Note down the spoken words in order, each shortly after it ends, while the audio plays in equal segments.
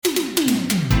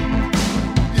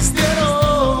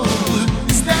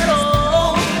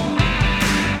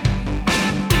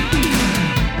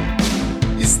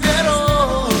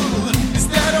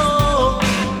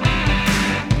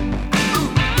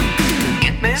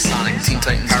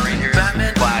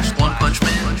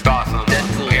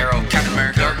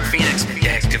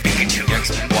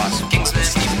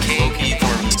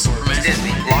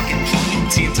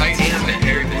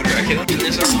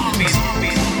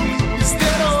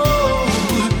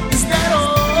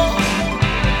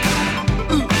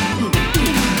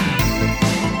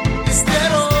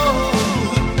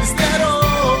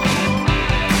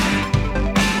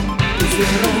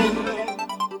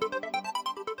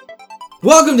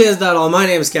Welcome to Is That All? My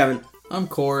name is Kevin. I'm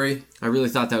Corey. I really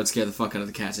thought that would scare the fuck out of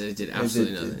the cats. It did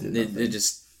absolutely nothing. They're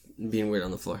just being weird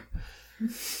on the floor.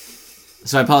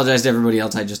 So I apologize to everybody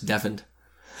else I just deafened.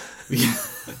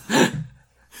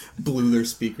 Blew their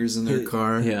speakers in their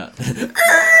car. Yeah. Or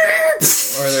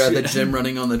they're at the gym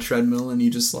running on the treadmill and you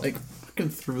just like fucking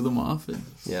threw them off.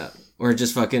 Yeah. Or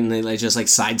just fucking, they like just like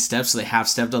sidestep, so they half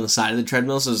stepped on the side of the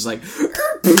treadmill, so it's like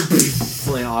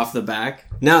fly off the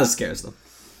back. Now it scares them.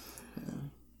 Yeah.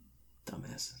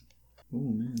 Dumbass. Oh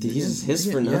man. Did he just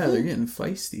hiss for nothing? Yeah, they're getting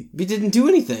feisty. He didn't do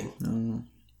anything. No.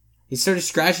 He started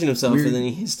scratching himself and then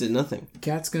he hissed at nothing.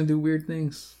 Cat's gonna do weird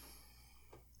things.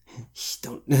 Shh,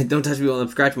 don't touch me while I'm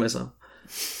scratching myself.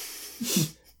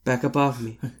 Back up off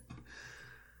me.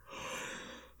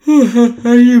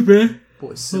 How you been?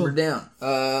 Boy, simmer down.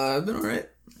 I've been alright.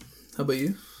 How about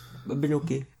you? I've been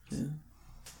okay. Yeah.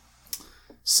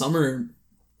 Summer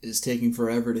is taking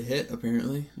forever to hit,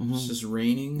 apparently. Mm-hmm. It's just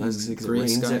raining. It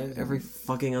rains every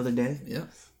fucking other day. Yeah.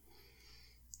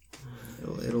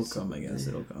 It'll come, I guess.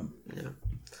 It'll come.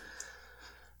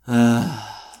 Yeah.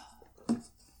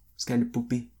 It's kind of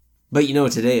poopy. But you know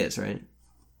what today is, right?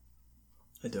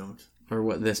 I don't. Or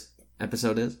what this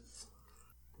episode is?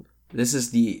 This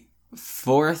is the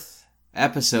 4th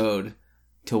episode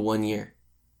to 1 year.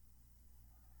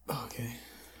 Okay.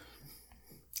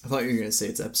 I thought you were going to say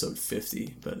it's episode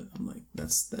 50, but I'm like,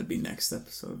 that'd be next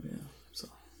episode, yeah. So.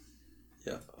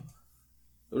 Yeah.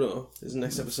 Oh no, is the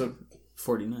next episode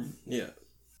 49? Yeah.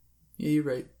 Yeah, you're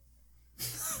right.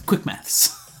 Quick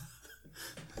maths.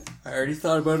 I already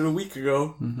thought about it a week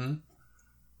ago. Mm-hmm.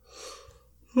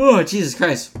 Oh, Jesus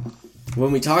Christ.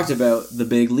 When we talked about the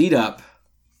big lead up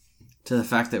to the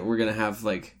fact that we're going to have,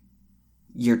 like,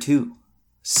 year 2.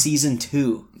 Season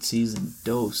 2. Season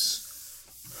dos.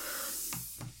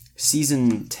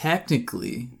 Season...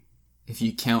 Technically, if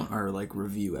you count our, like,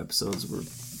 review episodes, we're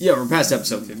past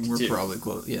episode 52. We're probably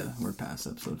close. Yeah, we're past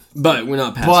episode 52. But we're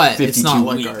not past 52 it's not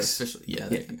like weeks. our official...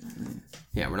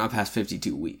 Yeah, we're not past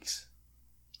 52 weeks.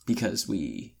 Because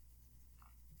we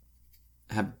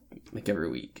have, like, every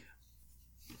week.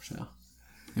 So...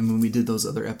 And when we did those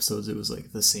other episodes, it was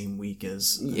like the same week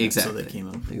as the episode that came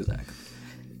out. Exactly.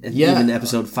 And even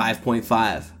episode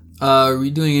 5.5. Are we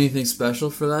doing anything special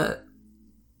for that?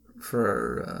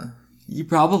 For our you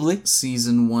probably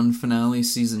season 1 finale,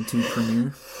 season 2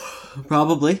 premiere?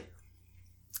 Probably.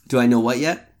 Do I know what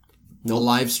yet? No.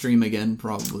 Live stream again,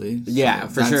 probably. Yeah,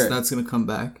 for sure. That's going to come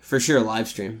back. For sure, live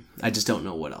stream. I just don't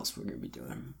know what else we're going to be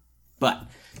doing. But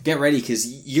get ready, because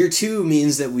year 2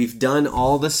 means that we've done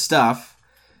all the stuff.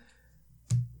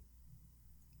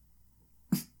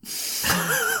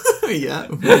 Yeah,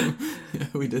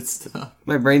 we did stuff.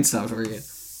 My brain stopped working.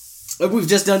 We've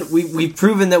just done. We've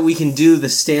proven that we can do the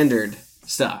standard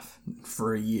stuff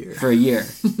for a year.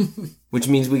 Which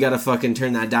means we gotta fucking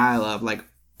turn that dial up, like.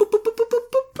 Boop, boop, boop, boop,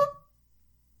 boop, boop.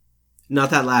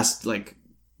 Not that last like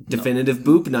definitive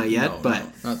boop, not yet, but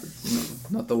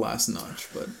not the last notch,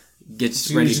 but gets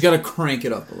so ready. You just gotta crank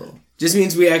it up a little. Just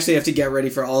means we actually have to get ready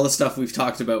for all the stuff we've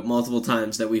talked about multiple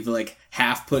times that we've like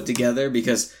half put together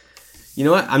because. You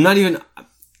know what? I'm not even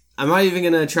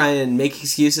going to try and make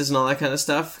excuses and all that kind of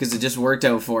stuff because it just worked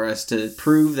out for us to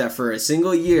prove that for a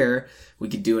single year, we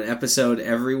could do an episode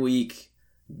every week.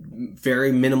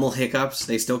 Very minimal hiccups.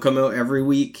 They still come out every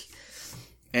week.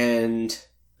 And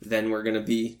then we're going to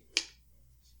be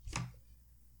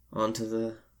on to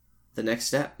the next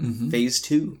step. Mm-hmm. Phase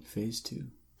 2. Phase 2.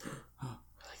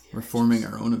 We're forming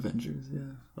our own Avengers, yeah.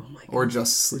 Oh my God. Or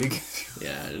Justice League.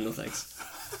 Yeah, no thanks.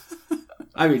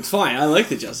 I mean, it's fine. I like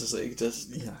the Justice League.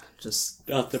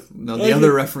 Not the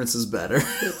other reference is better.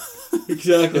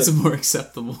 Exactly. It's more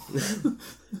acceptable.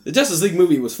 The Justice League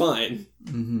movie was fine.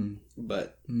 Mm-hmm.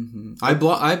 But... Mm-hmm. I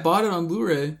bought it on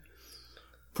Blu-ray.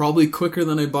 Probably quicker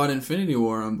than I bought Infinity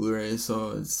War on Blu-ray,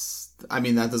 so it's... I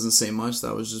mean, that doesn't say much.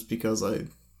 That was just because I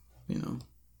don't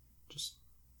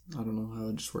know how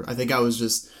it just worked. I think I was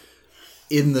just...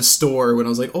 in the store when I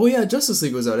was like, oh yeah, Justice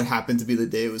League was out. It happened to be the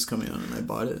day it was coming out and I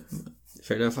bought it.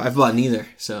 Fair enough. I've bought neither,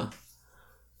 so.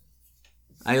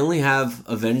 I only have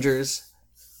Avengers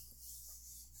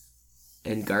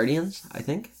and Guardians, I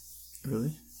think.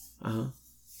 Really? Uh-huh.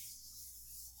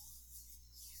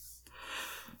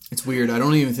 It's weird. I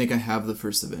don't even think I have the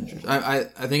first Avengers. I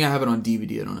think I have it on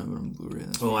DVD. I don't have it on Blu-ray.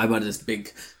 I bought this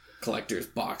big collector's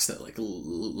box that like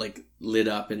lit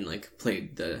up and like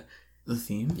played the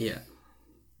theme? Yeah.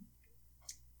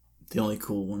 The only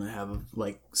cool one I have,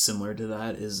 like, similar to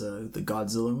that is the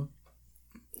Godzilla one.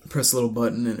 Press a little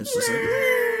button and it's just like...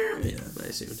 Yeah, I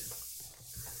assumed.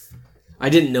 I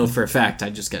didn't know for a fact, I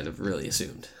just kind of really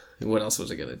assumed. What else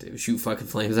was I gonna do? Shoot fucking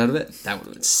flames out of it? That would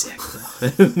have been sick.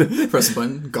 Press a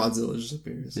button, Godzilla just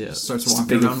appears. Yeah. Just starts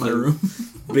walking around my room.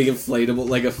 Big inflatable,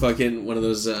 like a fucking one of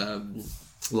those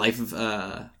life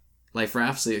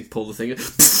rafts. They like, pull the thing.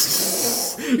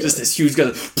 Just this huge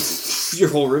gun. Your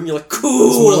whole room. You're like, cool.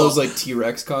 It's one of those like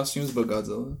T-Rex costumes, but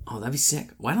Godzilla. Oh, that'd be sick.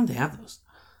 Why don't they have those?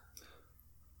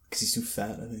 Because he's too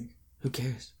fat, I think. Who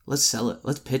cares? Let's sell it.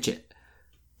 Let's pitch it.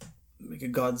 Make a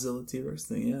Godzilla T-Rex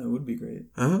thing. Yeah, it would be great.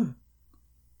 Uh-huh.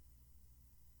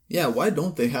 Yeah, why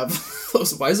don't they have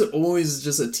those? Why is it always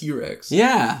just a T-Rex?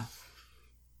 Yeah.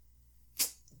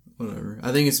 Whatever.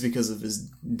 I think it's because of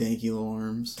his danky little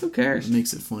arms. Who cares? It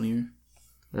makes it funnier.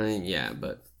 I mean, yeah,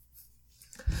 but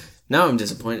now I'm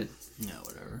disappointed. Yeah,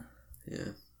 whatever.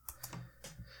 Yeah.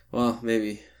 Well,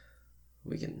 maybe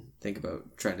we can think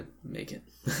about trying to make it.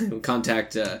 We'll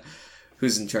contact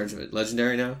who's in charge of it.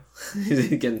 Legendary now?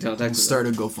 Get in contact with Start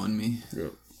a GoFundMe. Yeah.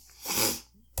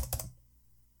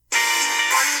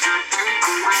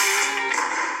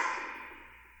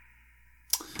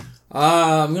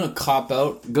 I'm gonna cop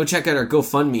out. Go check out our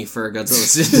GoFundMe for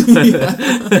Godzilla.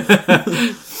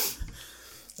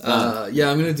 Yeah,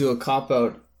 I'm gonna do a cop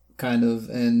out kind of,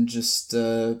 and just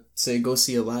say go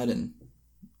see Aladdin,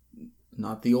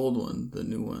 not the old one, the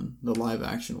new one, the live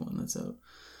action one that's out.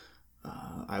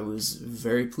 I was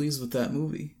very pleased with that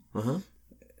movie. Uh-huh.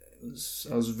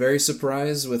 I was very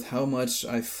surprised with how much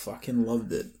I fucking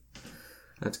loved it.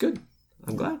 That's good.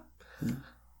 I'm glad. Yeah.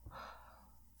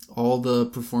 All the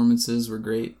performances were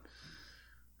great.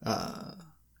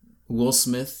 Will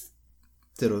Smith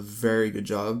did a very good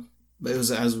job. It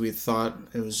was as we thought.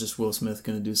 It was just Will Smith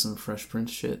going to do some Fresh Prince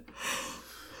shit,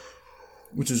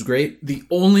 which was great. The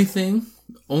only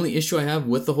issue I have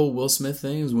with the whole Will Smith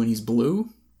thing is when he's blue.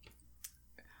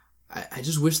 I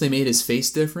just wish they made his face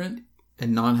different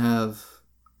and not have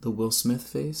the Will Smith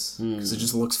face, because it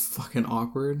just looks fucking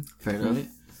awkward. Fair enough. Right?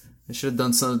 They should have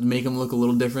done something to make him look a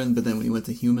little different, but then when he went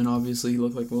to human, obviously he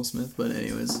looked like Will Smith. But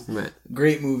anyways, right.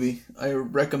 Great movie. I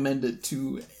recommend it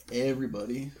to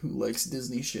everybody who likes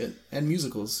Disney shit and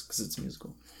musicals, because it's a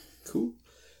musical. Cool.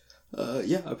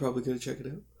 Yeah, I'm probably gonna check it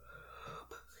out.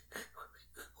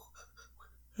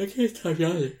 I can't stop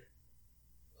yawning.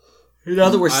 Now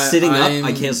that we're sitting up,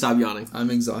 I can't stop yawning.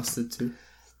 I'm exhausted too.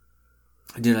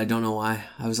 Dude, I don't know why.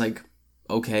 I was like,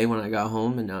 okay when I got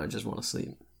home, and now I just want to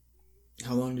sleep.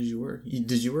 How long did you work?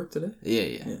 Did you work today?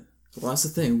 Yeah. Well, that's the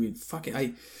thing.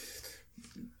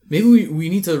 Maybe we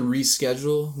need to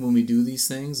reschedule when we do these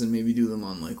things, and maybe do them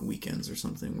on like weekends or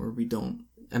something where we don't.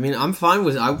 I mean, I'm fine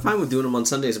with doing them on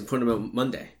Sundays and putting them out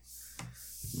Monday,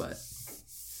 but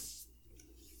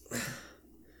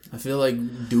I feel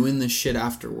like doing this shit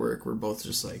after work, we're both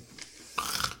just like,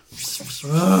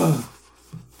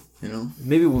 you know.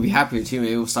 Maybe we'll be happier too.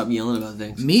 Maybe we'll stop yelling about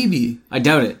things. Maybe. I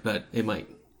doubt it, but it might.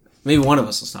 Maybe one of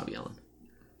us will stop yelling.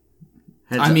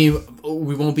 I mean,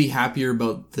 we won't be happier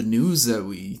about the news that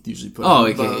we usually put out.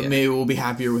 Okay, but maybe we'll be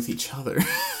happier with each other.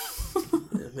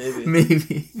 Maybe.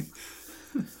 Maybe.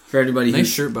 For everybody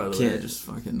nice shirt, by the way. I just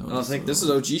fucking noticed. I think this is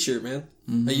OG shirt, man.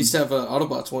 Mm-hmm. I used to have an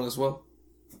Autobots one as well.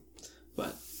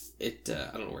 But it,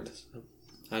 I don't know where it is.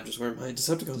 I just wear my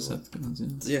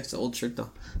Decepticons. Yeah, it's an old shirt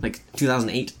though. Like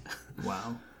 2008.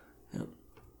 Wow. Yep.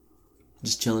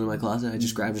 Just chilling in my closet. I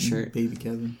just grabbed a shirt. Baby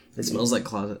Kevin. It smells like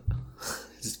closet.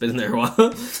 It's been in there a while.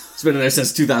 It's been in there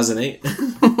since 2008.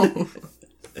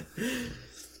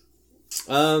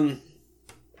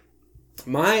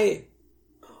 My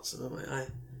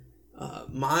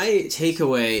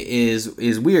takeaway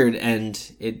is weird,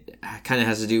 and it kind of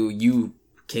has to do. You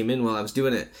came in while I was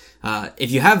doing it.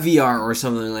 If you have VR or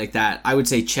something like that, I would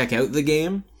say check out the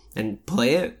game and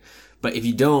play it. But if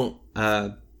you don't,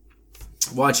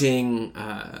 watching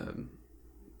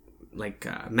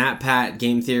Matt Pat,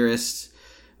 Game Theorist,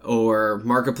 or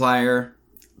Markiplier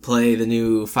play the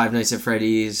new Five Nights at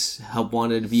Freddy's Help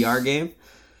Wanted VR game,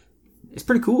 it's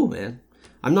pretty cool, man.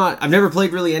 I've never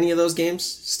played really any of those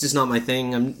games. It's just not my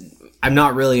thing. I'm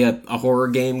not really a horror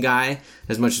game guy,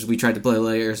 as much as we tried to play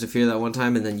Layers of Fear that one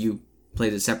time, and then you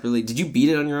played it separately. Did you beat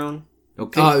it on your own?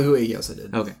 Okay. Yes, I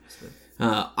did. Okay.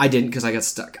 I didn't, because I got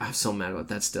stuck. I'm so mad about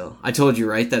that still. I told you,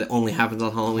 right, that it only happens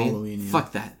on Halloween? Yeah.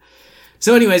 Fuck that.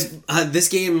 So anyways, this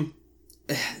game,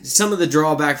 some of the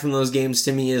drawback from those games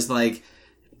to me is like,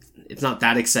 it's not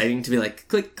that exciting to be like,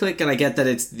 click, click, and I get that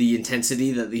it's the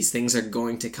intensity that these things are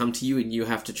going to come to you and you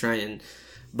have to try and...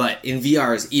 But in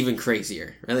VR is even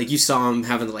crazier, right? Like you saw them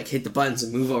having to like hit the buttons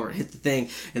and move over and hit the thing,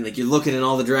 and like you're looking in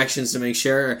all the directions to make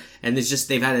sure, and it's just,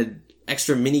 they've added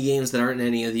extra mini games that aren't in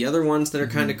any of the other ones that are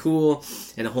kind of cool,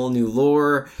 and a whole new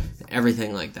lore,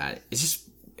 everything like that. It's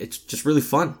just really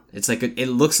fun. It's like, it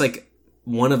looks like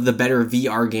one of the better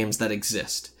VR games that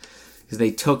exist. Because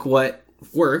they took what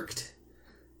worked,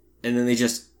 and then they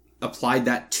just applied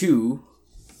that to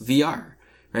VR,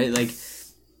 right? Like,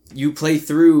 you play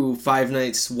through Five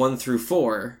Nights 1 through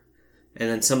 4, and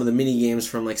then some of the mini games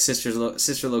from like Sister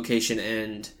Location,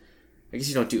 and I guess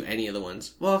you don't do any of the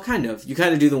ones. Well, kind of. You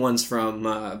kind of do the ones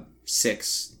from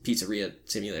 6 Pizzeria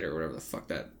Simulator or whatever the fuck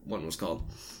that one was called.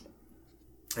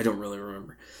 I don't really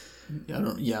remember. I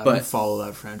don't follow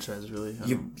that franchise really.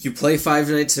 You play Five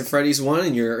Nights at Freddy's 1,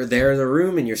 and you're there in the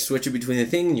room, and you're switching between the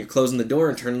thing, and you're closing the door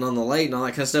and turning on the light and all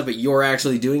that kind of stuff, but you're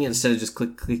actually doing it instead of just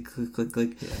click, click, click, click,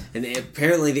 click. Yeah. And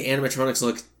apparently the animatronics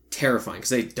look terrifying,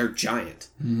 because they're giant.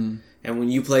 Mm-hmm. And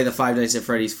when you play the Five Nights at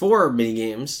Freddy's 4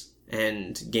 minigames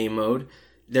and game mode,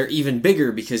 they're even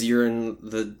bigger because you're in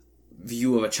the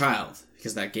view of a child.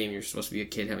 Because that game, you're supposed to be a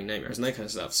kid having nightmares and that kind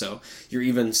of stuff. So you're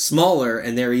even smaller,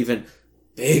 and they're even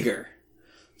bigger.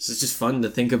 So it's just fun to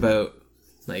think about,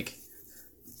 like,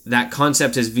 that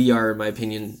concept as VR, in my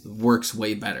opinion, works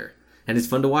way better. And it's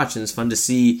fun to watch, and it's fun to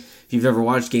see. If you've ever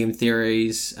watched Game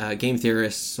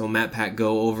Theorists, so Matt Pat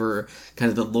go over kind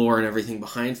of the lore and everything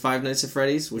behind Five Nights at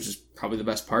Freddy's, which is probably the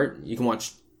best part. You can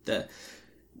watch the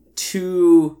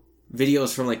 2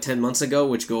 videos from like 10 months ago,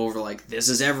 which go over like, this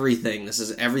is everything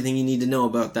you need to know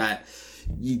about that.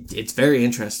 It's very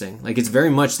interesting. Like, it's very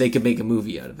much they could make a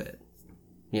movie out of it.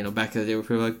 You know, back in the day where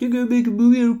people were like, you're gonna make a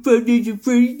movie out of Five Nights at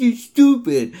Freddy's, you're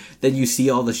stupid. Then you see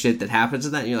all the shit that happens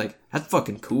in that, and you're like, that's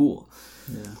fucking cool.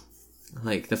 Yeah.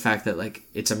 Like, the fact that, like,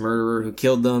 it's a murderer who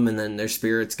killed them, and then their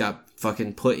spirits got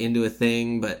fucking put into a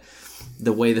thing, but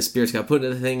the way the spirits got put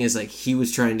into the thing is, like, he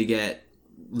was trying to get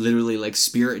literally, like,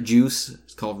 spirit juice,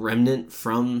 it's called Remnant,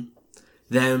 from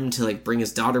them to, like, bring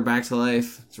his daughter back to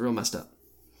life. It's real messed up.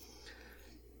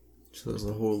 So there's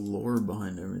the whole lore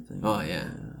behind everything. Oh, yeah.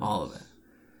 All of it.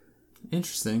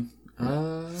 Interesting.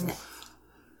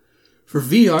 For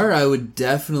VR, I would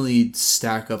definitely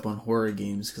stack up on horror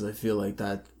games, because I feel like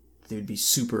that they would be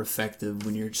super effective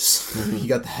when you're just you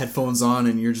got the headphones on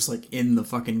and you're just like in the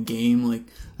fucking game. Like,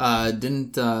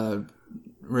 didn't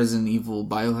Resident Evil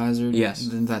Biohazard? Yes.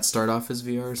 Didn't that start off as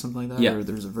VR or something like that? Yeah. Or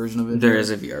there's a version of it? There is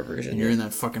a VR version. And you're in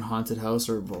that fucking haunted house,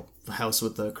 or the house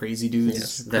with the crazy dudes,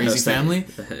 yes, crazy family.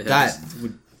 That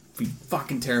would be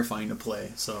fucking terrifying to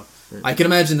play. So I can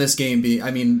imagine this game being,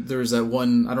 I mean, there was that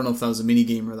one, I don't know if that was a mini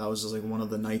game or that was just like one of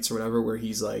the nights or whatever, where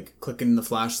he's like clicking the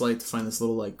flashlight to find this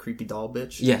little like creepy doll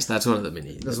bitch. Yes, that's one of the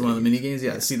mini. That's one of the mini games.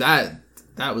 Yeah. See, that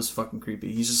was fucking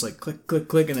creepy. He's just like click, click,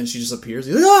 click, and then she just appears.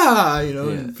 He's like, ah, you know,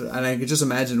 and I could just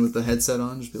imagine with the headset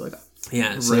on, just be like,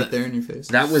 yeah, so right there in your face.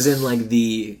 That was in like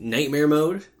the nightmare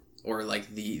mode, or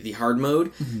like the hard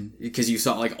mode, because you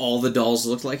saw like all the dolls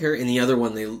looked like her. In the other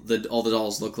one, all the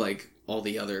dolls look like all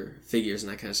the other figures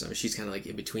and that kind of stuff. She's kind of like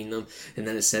in between them, and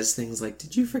then it says things like,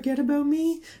 "Did you forget about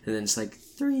me?" And then it's like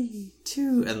 3,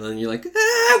 2, and then you're like,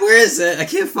 "Ah, where is it? I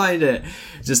can't find it."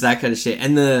 Just that kind of shit.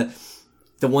 And the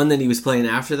one that he was playing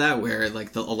after that, where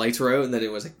like the lights were out, and then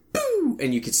it was like, boo,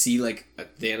 and you could see like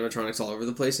the animatronics all over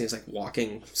the place, and he's like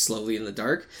walking slowly in the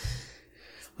dark.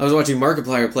 I was watching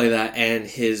Markiplier play that, and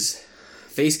his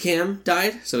face cam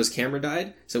died, so his camera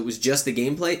died, so it was just the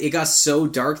gameplay. It got so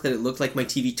dark that it looked like my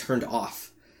TV turned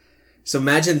off. So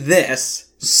imagine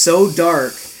this, so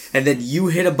dark, and then you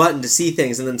hit a button to see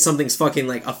things, and then something's fucking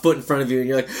like a foot in front of you, and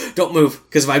you're like, don't move,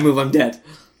 because if I move, I'm dead.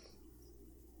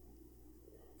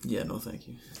 Yeah, no thank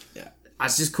you. Yeah,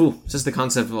 it's just cool. It's just the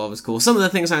concept of all of it's cool. Some of the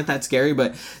things aren't that scary,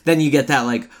 but then you get that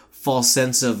like false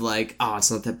sense of like, oh,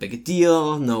 it's not that big a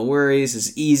deal, no worries,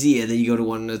 it's easy, and then you go to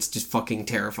one that's just fucking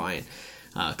terrifying.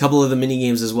 A couple of the mini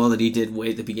games as well that he did way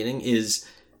at the beginning is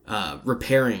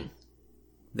repairing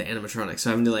the animatronics. So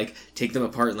having to like take them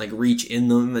apart and like reach in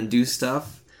them and do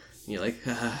stuff. And you're like,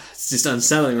 it's just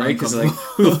unsettling, right? Because like,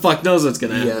 who the fuck knows what's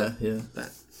gonna happen? Yeah.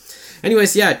 But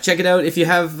anyways, yeah, check it out. If you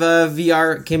have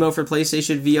VR, came out for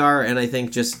PlayStation VR, and I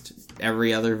think just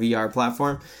every other VR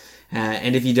platform.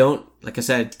 And if you don't, like I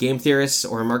said, Game Theorists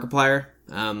or Markiplier,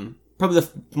 probably the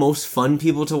most fun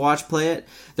people to watch play it.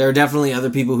 There are definitely other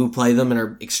people who play them and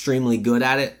are extremely good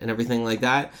at it and everything like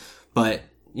that. But,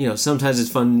 you know, sometimes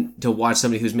it's fun to watch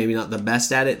somebody who's maybe not the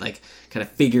best at it, like, kind of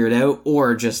figure it out,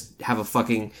 or just have a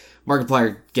fucking...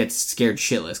 Markiplier gets scared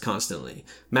shitless constantly.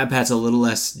 Matt Pat's a little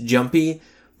less jumpy,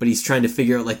 but he's trying to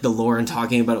figure out, like, the lore and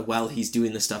talking about it while he's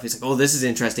doing the stuff. He's like, oh, this is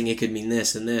interesting. It could mean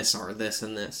this and this, or this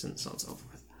and this, and so on and so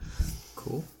forth.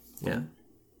 Cool. Yeah.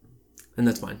 And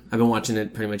that's fine. I've been watching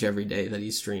it pretty much every day that he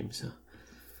streams, so.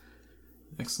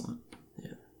 Excellent.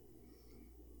 Yeah.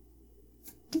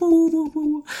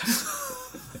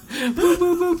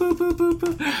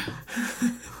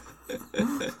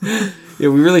 Yeah,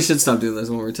 we really should stop doing this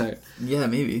when we're tired. Yeah,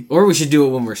 maybe. Or we should do it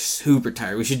when we're super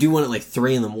tired. We should do one at like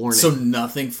 3 in the morning. So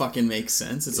nothing fucking makes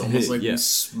sense. It's almost like Yeah. we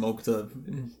smoked a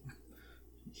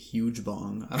huge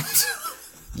bong.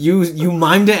 You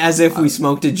mimed it as if we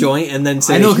smoked a joint and then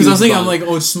said I know, because I was thinking, bong. I'm like,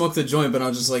 oh, smoke the joint, but I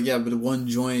was just like, yeah, but one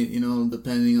joint, you know,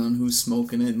 depending on who's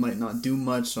smoking it, might not do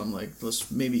much. So I'm like, let's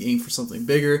maybe aim for something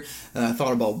bigger. And I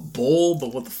thought about bowl,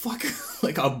 but what the fuck,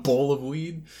 like a bowl of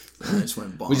weed. And I just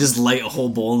went bong. We just light a whole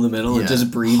bowl in the middle and Yeah. just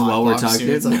breathe Hot while we're box talking.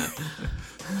 units, like-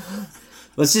 Yeah.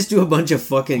 Let's just do a bunch of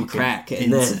fucking crack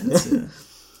and incense. then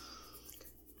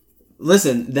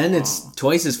listen. Then it's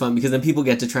twice as fun because then people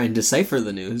get to try and decipher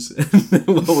the news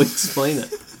while we explain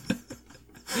it.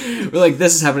 We're like,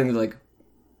 this is happening. Like,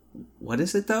 what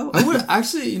is it though? I would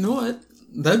actually, you know what?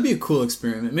 That'd be a cool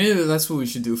experiment. Maybe that's what we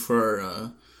should do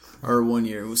for our 1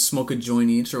 year. We'll smoke a joint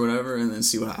each or whatever, and then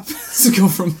see what happens. Go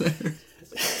from there.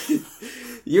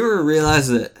 You ever realize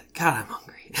that? God, I'm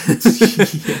hungry.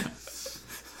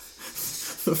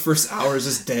 The first hour is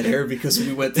just dead air because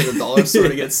we went to the dollar store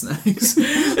to get snacks.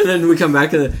 And then we come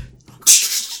back and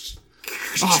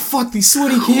Oh, fuck, these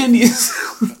sweaty candies.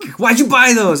 why'd you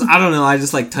buy those? I don't know. I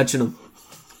just like touching them.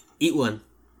 Eat one.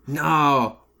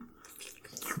 No.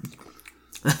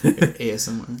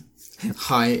 ASMR.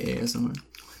 High ASMR.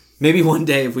 Maybe one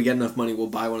day, if we get enough money, we'll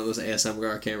buy one of those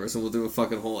ASMR cameras and we'll do a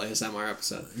fucking whole ASMR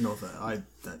episode. No,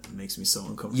 that makes me so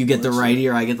uncomfortable. You get the right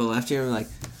ear, I get the left ear, and we're like,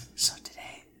 so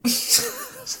today, so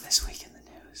this week in the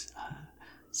news,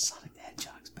 Sonic the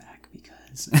Hedgehog's back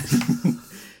because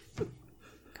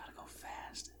gotta go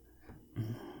fast.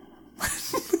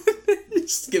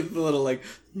 Just give it a little like,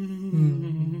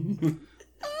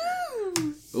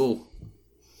 oh.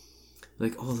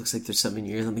 Like, oh, looks like there's something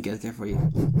in your ear. Let me get it there for you.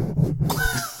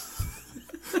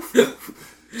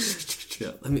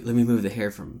 Yeah, let me move the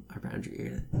hair from around your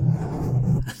ear.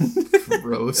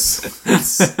 Gross.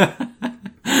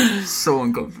 So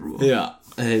uncomfortable. Yeah,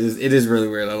 it is really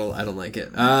weird. I don't like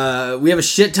it. We have a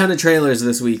shit ton of trailers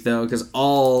this week though, because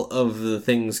all of the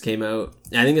things came out.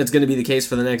 I think that's going to be the case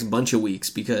for the next bunch of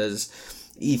weeks because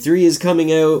E3 is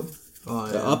coming out.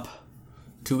 Up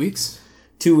 2 weeks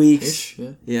 2 weeks. ish.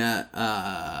 Yeah.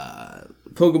 Yeah.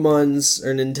 Pokemon's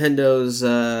or Nintendo's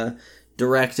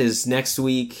Direct is next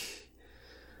week.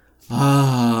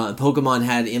 Pokemon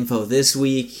had info this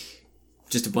week.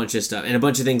 Just a bunch of stuff. And a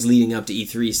bunch of things leading up to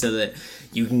E3 so that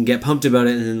you can get pumped about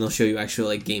it and then they'll show you actual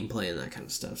like gameplay and that kind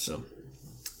of stuff. So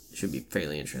it should be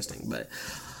fairly interesting. But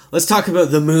let's talk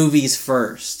about the movies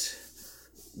first.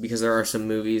 Because there are some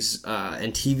movies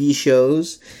and TV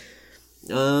shows.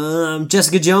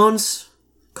 Jessica Jones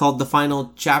called the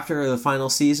final chapter or the final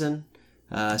season.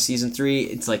 Season 3.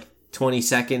 It's like 20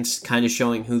 seconds kind of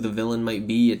showing who the villain might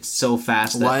be. It's so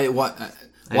fast. Why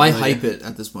no hype idea. it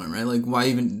at this point, right? Like,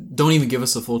 why don't even give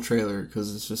us a full trailer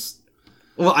because it's just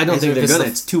Well, I don't think they're it's gonna. the-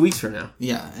 It's 2 weeks from now.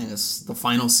 yeah, and it's the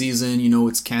final season. You know,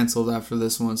 it's canceled after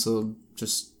this one, so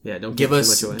just Yeah, don't give too us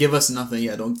much away. give us nothing.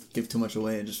 Yeah, don't give too much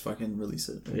away and just fucking release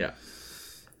it. Yeah,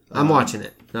 I'm watching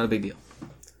it. Not a big deal.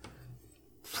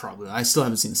 Probably. I still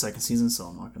haven't seen the second season, so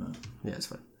I'm not gonna. Yeah, it's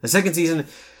fine. The second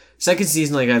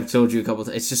season, like I've told you a couple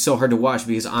times, it's just so hard to watch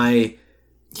because I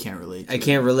Can't relate. to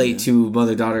can't it. relate to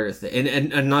mother-daughter.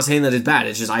 And I'm not saying that it's bad.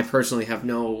 It's just I personally have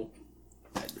no.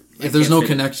 If there's can't no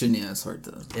figure- connection, yeah, it's hard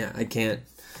to. Yeah, I can't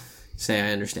say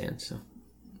I understand. So,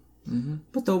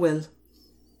 but though, well,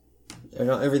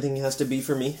 not everything has to be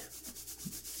for me.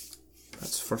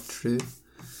 That's for true.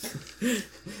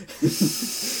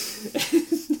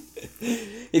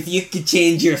 If you could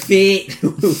change your fate,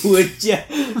 would you?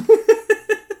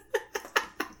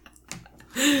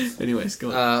 Anyways,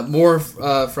 go on. More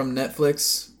from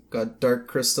Netflix. Got Dark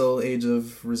Crystal: Age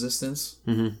of Resistance.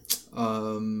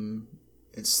 Mm-hmm.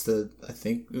 It's I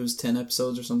think it was 10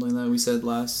 episodes or something like that we said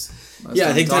last Yeah, I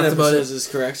time think we 10 talked about episodes it. is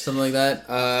correct. Something like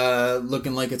that.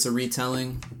 Looking like it's a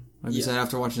retelling. Like you said,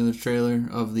 after watching the trailer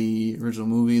of the original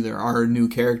movie, there are new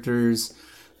characters.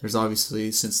 There's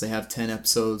obviously, since they have 10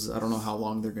 episodes, I don't know how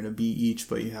long they're going to be each,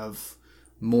 but you have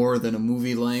more than a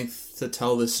movie length to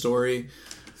tell this story.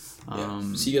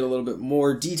 So you get a little bit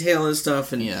more detail and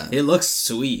stuff, and Yeah. it looks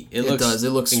sweet. It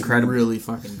looks incredible. Really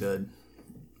fucking good.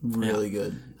 Really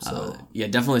good. So yeah,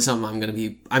 definitely something I'm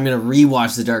gonna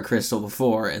rewatch the Dark Crystal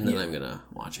before, and then I'm gonna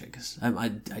watch it because I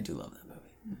do love that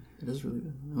movie. it is really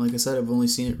good. And like I said, I've only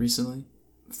seen it recently.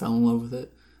 Fell in love with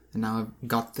it. And now I've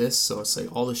got this, so it's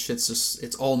like all this shit's just,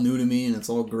 it's all new to me and it's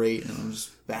all great, and I'm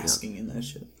just basking in that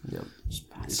shit. Yep.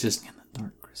 It's just in the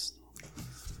Dark Crystal.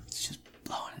 It's just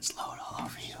blowing its load all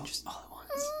over you, just all at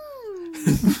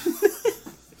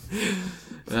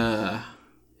once.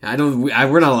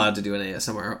 We're not allowed to do an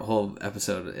ASMR whole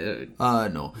episode.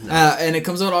 No. And it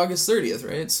comes out August 30th,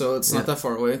 right? So it's not that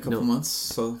far away, a couple months.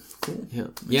 So cool.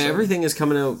 Yeah, everything is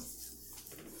coming out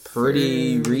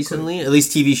pretty recently, at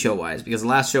least TV show wise, because the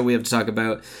last show we have to talk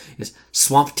about is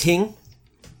Swamp Thing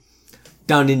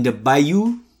down in the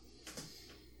bayou,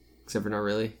 except for not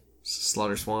really. It's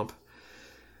Slaughter Swamp.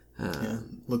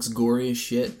 Looks gory as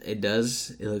shit. It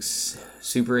does. It looks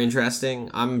super interesting.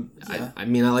 I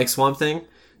mean, I like Swamp Thing.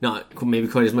 Not maybe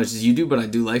quite as much as you do, but I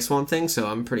do like Swamp Thing, so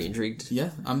I'm pretty intrigued.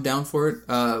 Yeah, I'm down for it.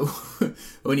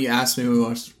 When you asked me, we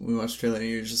watched the trailer, and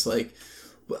you're just like,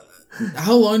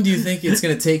 how long do you think it's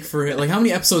going to take for it? Like, how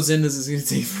many episodes in is this going to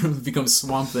take for him to become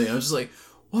Swamp Thing? I was just like,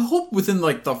 well, I hope within,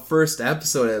 like, the first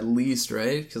episode at least,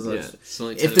 right? Because it's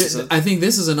only 10 episodes. I think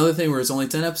this is another thing where it's only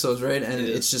 10 episodes, right? And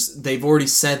it's just, they've already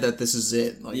said that this is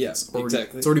it. Like,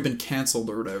 exactly. It's already been canceled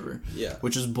or whatever. Yeah.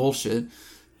 Which is bullshit.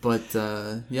 But,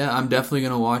 yeah, I'm definitely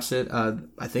going to watch it.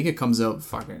 I think it comes out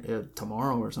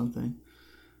tomorrow or something.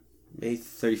 May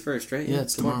 31st, right? Yeah,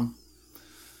 it's tomorrow.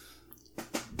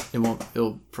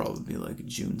 It'll probably be like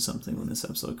June something when this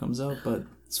episode comes out, but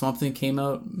Swamp Thing came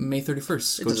out May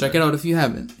 31st. Go check it out if you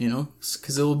haven't,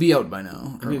 because it will be out by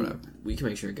now or whatever. We can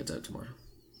make sure it gets out tomorrow.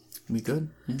 We could,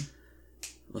 yeah.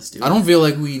 Let's do it. I don't feel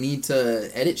like we need to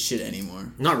edit shit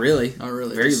anymore. Not really. Not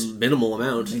really. Very minimal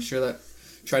amount. Make sure that,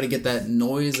 try to get that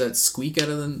noise, that squeak out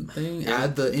of the thing,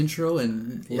 add the intro,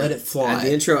 and let it fly. Add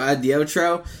the intro, add the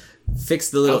outro, fix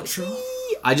the little... Outro?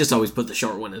 I just always put the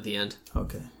short one at the end.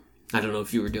 Okay. I don't know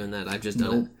if you were doing that. I've just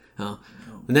done Nope. it. Oh.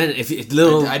 And then if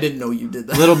little... I didn't know you did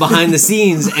that. Little behind the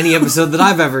scenes, any episode that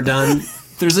I've ever done...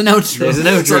 There's an outro. There's an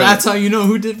outro. So that's how you know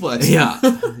who did what. Yeah.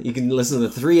 You can listen to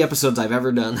the 3 episodes I've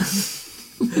ever done.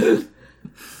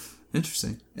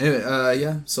 Interesting. Anyway,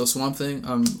 yeah. So Swamp Thing,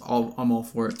 I'm all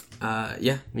for it.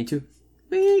 Yeah, me too.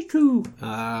 Me too.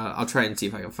 I'll try and see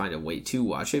if I can find a way to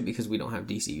watch it because we don't have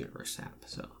DC Universe app.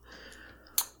 So.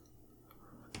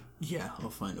 Yeah, I'll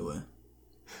find a way.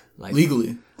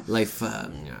 Legally. Life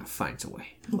finds a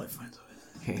way. Life finds a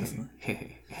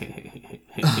way.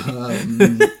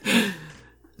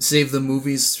 Save the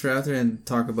movies for after and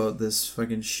talk about this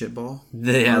fucking shitball.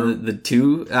 The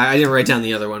 2. I didn't write down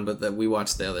the other one, but we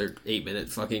watched the other 8-minute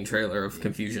fucking trailer of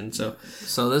Confusion. So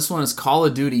this one is Call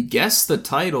of Duty. Guess the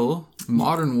title,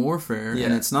 Modern Warfare,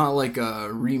 and it's not like a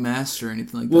remaster or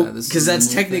anything like that. Because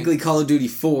that's technically Call of Duty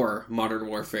 4 Modern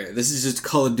Warfare. This is just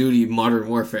Call of Duty Modern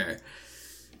Warfare.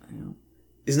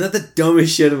 Isn't that the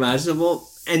dumbest shit imaginable?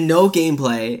 And no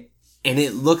gameplay, and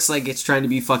it looks like it's trying to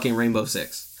be fucking Rainbow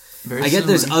Six. I get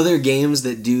there's other games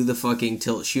that do the fucking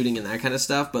tilt shooting and that kind of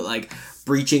stuff, but like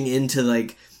breaching into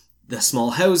like the small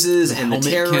houses and the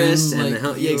terrorists and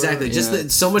exactly.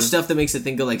 Just so much stuff that makes it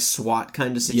think of like SWAT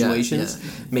kind of situations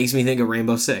makes me think of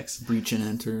Rainbow Six. Breach and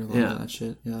enter, a lot of that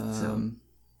shit. Yeah.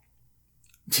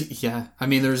 Yeah, I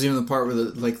mean, there's even the part where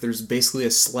there's basically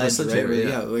a sled, right?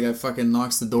 Where, the guy fucking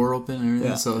knocks the door open and everything.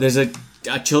 Yeah. So there's a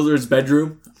children's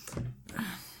bedroom.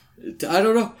 I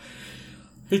don't know.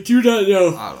 I do not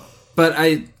know. But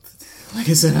like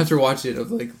I said, after watching it, I'm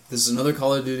like, this is another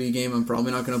Call of Duty game I'm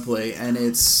probably not going to play, and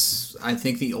I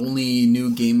think the only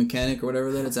new game mechanic or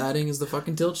whatever that it's adding is the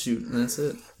fucking tilt shoot, and that's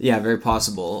it. Yeah, very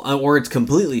possible. Or it's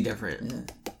completely different. Yeah.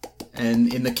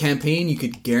 And in the campaign, you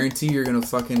could guarantee you're going to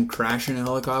fucking crash in a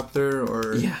helicopter,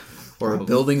 or a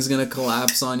building's going to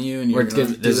collapse on you, and you're going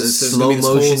to there's a slow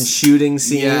motion shooting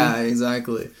scene. Yeah,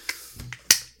 exactly.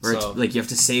 Where it's, like, you have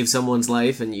to save someone's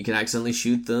life, and you can accidentally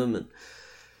shoot them, and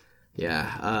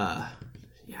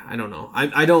I don't know.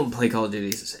 I don't play Call of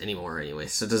Duty anymore anyway,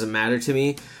 so it doesn't matter to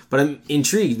me. But I'm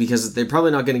intrigued because they're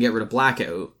probably not going to get rid of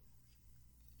Blackout.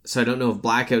 So I don't know if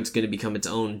Blackout's going to become its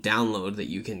own download that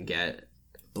you can get.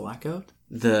 Blackout?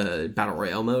 The Battle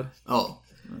Royale mode. Oh.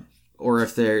 Or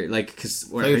if they're like...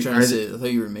 Cause, I thought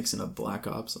you were mixing up Black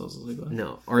Ops. I was like, what?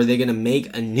 No. Or are they going to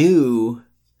make a new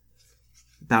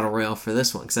Battle Royale for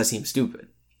this one? Because that seems stupid.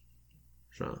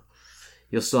 So...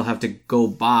 You'll still have to go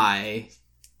buy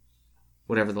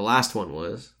whatever the last one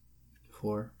was.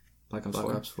 4. Black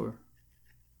Ops 4.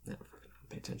 No,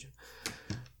 pay attention.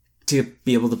 To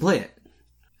be able to play it.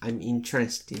 I'm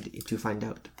interested to find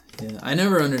out. Yeah, I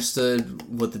never understood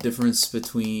what the difference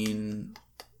between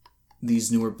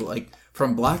these newer...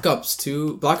 from Black Ops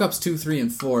 2... Black Ops 2, 3,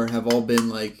 and 4 have all been,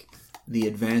 the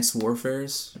advanced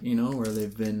warfares, where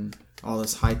they've been... all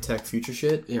this high-tech future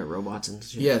shit. Yeah, robots and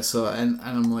shit. Yeah, so, and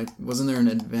I'm like, wasn't there an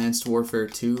Advanced Warfare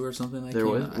 2 or something like that? There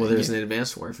was. Well, there was an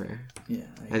Advanced Warfare. Yeah.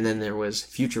 And then there was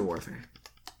Future Warfare.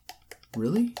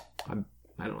 Really? I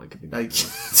don't like it.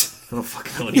 I don't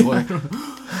fucking know anymore.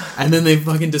 And then they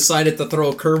fucking decided to throw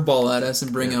a curveball at us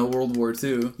and bring out World War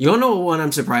II. You don't know what one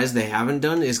I'm surprised they haven't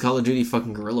done is Call of Duty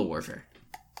fucking Guerrilla Warfare.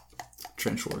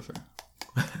 Trench warfare.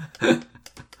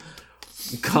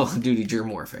 Call of Duty Germ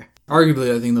Warfare.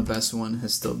 Arguably, I think the best one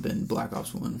has still been Black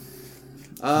Ops 1.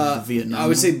 Vietnam. I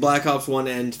would say Black Ops 1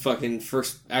 and fucking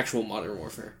first actual Modern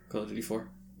Warfare, Call of Duty 4.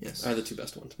 Yes. Are the two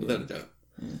best ones, without a doubt.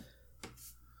 Yeah.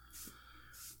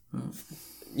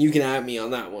 You can at me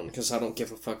on that one, because I don't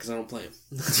give a fuck, because I don't play them.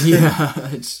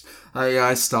 Yeah,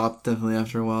 I stopped definitely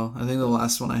after a while. I think the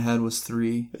last one I had was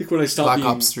 3. I think when I stopped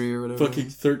Black Ops 3 or whatever. fucking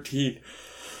 13,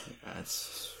 I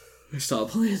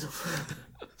stopped playing them.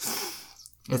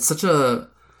 It's such a...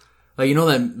 Like, you know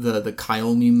that the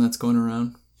Kyle meme that's going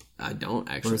around? I don't,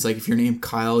 actually. Where it's like, if you're named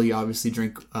Kyle, you obviously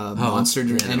drink Monster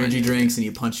energy drinks, and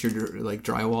you punch your like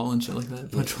drywall and shit like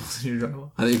that. Punch holes in your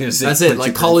drywall. I think you're gonna say that's it.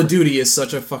 Like, Call of Duty is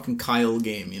such a fucking Kyle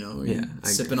game, you know? Yeah.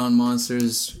 Sipping on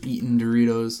Monsters, eating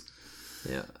Doritos.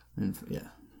 Yeah. And, yeah.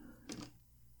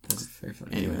 That's very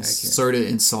funny. Anyways, sorry to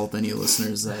insult any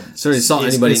listeners that... Sorry to insult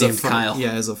anybody named Kyle.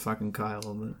 Yeah, as a fucking Kyle,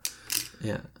 but...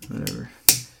 Yeah. Whatever.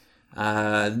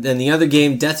 Then the other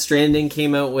game, Death Stranding,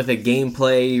 came out with a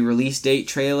gameplay release date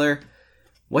trailer.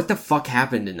 What the fuck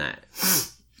happened in that?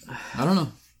 I don't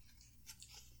know.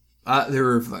 There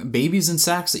were babies in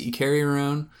sacks that you carry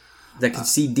around. That can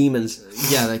see demons.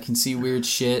 Yeah, that can see weird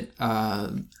shit.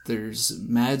 There's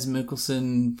Mads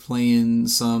Mikkelsen playing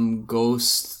some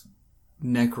ghost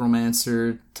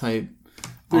necromancer type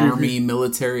army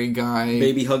military guy.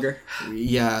 Baby hugger.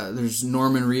 Yeah, there's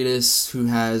Norman Reedus who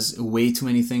has way too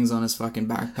many things on his fucking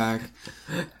backpack.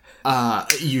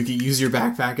 You could use your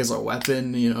backpack as a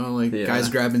weapon, you know, like guys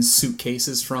grabbing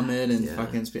suitcases from it and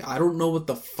fucking... I don't know what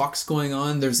the fuck's going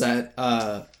on. There's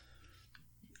that...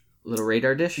 little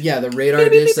radar dish? Yeah, the radar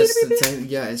dish.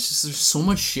 Yeah, it's just there's so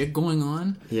much shit going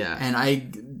on. Yeah. And I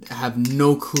have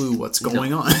no clue what's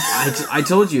going on. I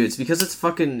told you, it's because it's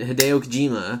fucking Hideo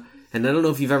Kojima. And I don't know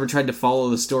if you've ever tried to follow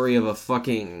the story of a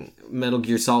fucking Metal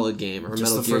Gear Solid game or just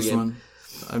Metal the Gear first game. one.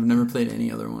 I've never played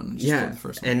any other one. Just played the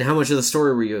first one. And how much of the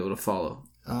story were you able to follow?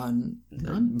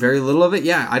 None. Very little of it?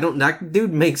 Yeah, I don't...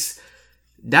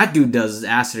 That dude does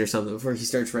acid or something before he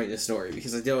starts writing a story,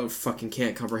 because I don't fucking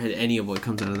can't comprehend any of what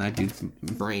comes out of that dude's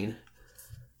brain.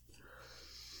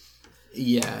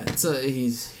 Yeah, it's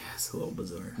a little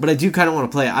bizarre. But I do kind of want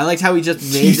to play it. I liked how he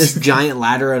just made this giant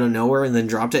ladder out of nowhere and then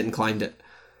dropped it and climbed it.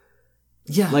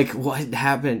 Yeah. Like, what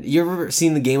happened? You ever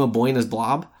seen the game of Boy and His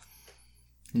Blob?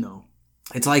 No.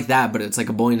 It's like that, but it's like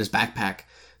a boy in his backpack.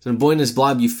 So in Boy and His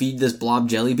Blob, you feed this blob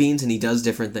jelly beans, and he does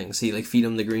different things. So you like feed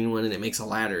him the green one, and it makes a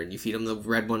ladder, and you feed him the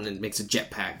red one, and it makes a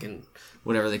jetpack, and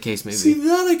whatever the case may be. See,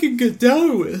 that I could get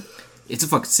down with. It's a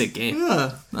fucking sick game.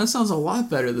 Yeah, that sounds a lot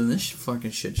better than this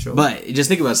fucking shit show. But just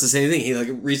think about it, it's the same thing. He like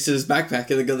reached to his backpack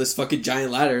and then got this fucking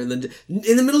giant ladder, and then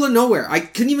in the middle of nowhere, I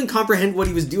couldn't even comprehend what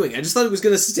he was doing. I just thought it was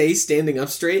gonna stay standing up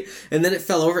straight, and then it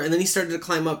fell over, and then he started to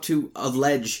climb up to a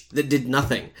ledge that did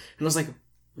nothing, and I was like,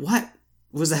 "What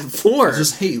was that for?"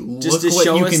 Just hey, just look to what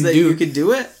show you us can that do. you can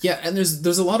do it. Yeah, and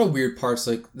there's a lot of weird parts.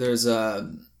 Like there's a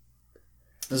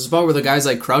spot where the guy's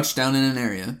like crouched down in an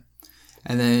area,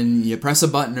 and then you press a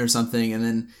button or something, and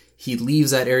then he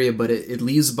leaves that area, but it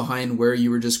leaves behind where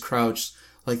you were just crouched,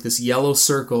 like this yellow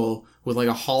circle with like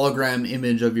a hologram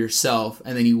image of yourself,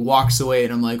 and then he walks away,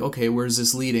 and I'm like, okay, where's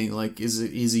this leading? Like, is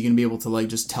he gonna be able to like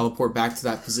just teleport back to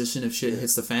that position if shit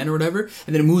hits the fan or whatever?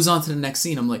 And then it moves on to the next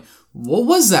scene. I'm like, what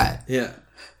was that? Yeah.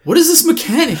 What is this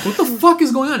mechanic? What the fuck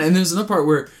is going on? And there's another part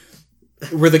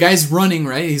where the guy's running,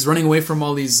 right? He's running away from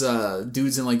all these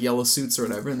dudes in like yellow suits or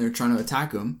whatever, and they're trying to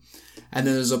attack him. And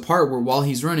then there's a part where while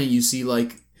he's running, you see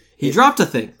like He dropped a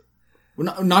thing.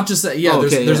 Not just that, yeah.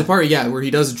 There's a part, where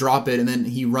he does drop it, and then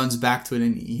he runs back to it,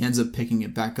 and he ends up picking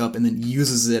it back up, and then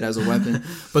uses it as a weapon.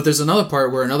 But there's another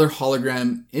part where another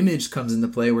hologram image comes into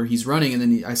play, where he's running, and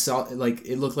then I saw like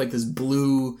it looked like this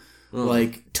blue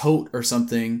like tote or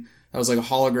something that was like a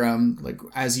hologram, like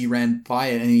as he ran by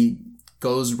it, and he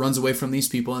runs away from these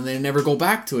people, and they never go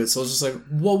back to it. So it's just like,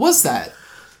 what was that?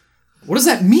 What does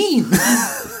that mean?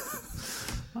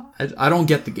 I don't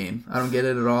get the game. I don't get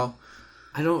it at all.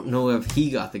 I don't know if he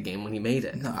got the game when he made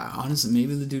it. No, honestly,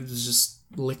 maybe the dude was just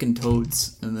licking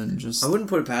toads and then just... I wouldn't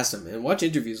put it past him, man. Watch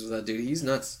interviews with that dude. He's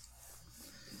nuts.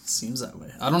 It seems that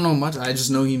way. I don't know much. I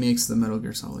just know he makes the Metal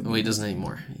Gear Solid. Oh, he doesn't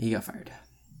anymore. He got fired.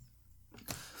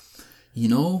 You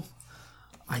know,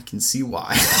 I can see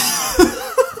why.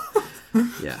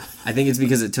 Yeah. I think it's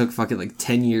because it took fucking like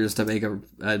 10 years to make a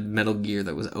Metal Gear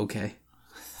that was okay.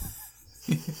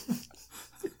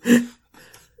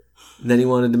 Then he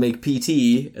wanted to make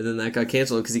PT, and then that got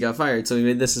canceled because he got fired, so he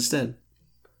made this instead.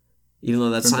 Even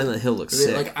though that Silent Hill looks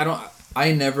sick. Like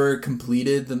I never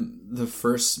completed the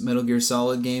first Metal Gear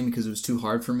Solid game because it was too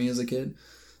hard for me as a kid.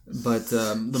 But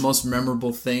the most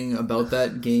memorable thing about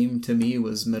that game to me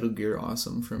was Metal Gear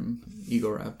Awesome from Ego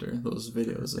Raptor. Those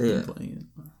videos of him playing it.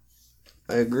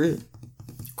 I agree.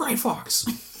 Great Fox.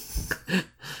 I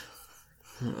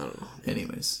don't know.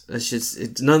 Anyways, That's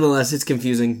just nonetheless it's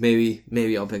confusing.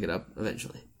 Maybe I'll pick it up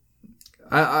eventually.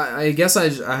 I guess I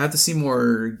have to see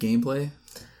more gameplay.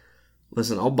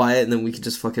 Listen, I'll buy it and then we can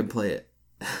just fucking play it.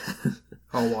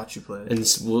 I'll watch you play it. And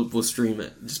we'll stream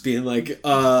it. Just being like,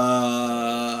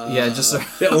 yeah, just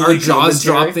our jaws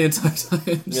drop the entire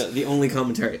time. Yeah, the only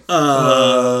commentary.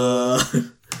 All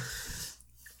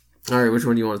right, which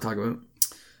one do you want to talk about?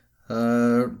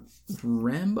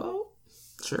 Rambo?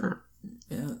 Sure.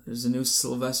 Yeah, there's a new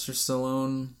Sylvester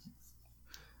Stallone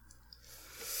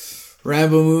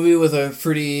Rambo movie with a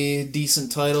pretty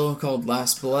decent title called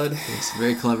Last Blood. It's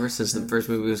very clever since the first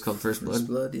movie was called First Blood. First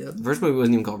Blood, yeah. The first movie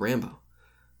wasn't even called Rambo.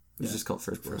 It was just called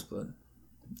First Blood. First Blood.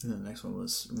 And the next one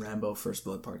was Rambo First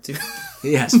Blood Part 2.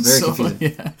 Yes, very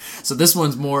confusing. Yeah. So this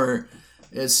one's more...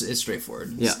 It's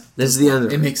straightforward. Yeah, this is the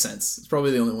end. It makes sense. It's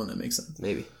probably the only one that makes sense.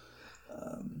 Maybe.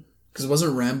 Because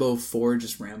wasn't Rambo 4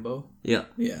 just Rambo? Yeah.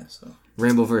 Yeah, so...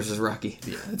 Rambo versus Rocky.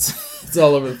 Yeah, it's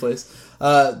all over the place.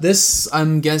 This,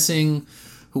 I'm guessing,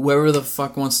 whoever the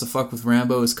fuck wants to fuck with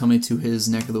Rambo is coming to his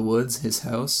neck of the woods, his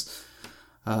house.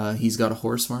 He's got a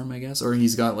horse farm, I guess, or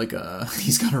he's got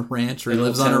a ranch, or he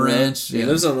lives on a ranch. He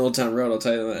lives on Old Town Road, I'll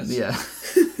tell you that. Yeah.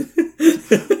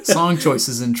 Song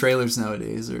choices in trailers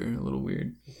nowadays are a little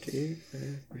weird. Yeah.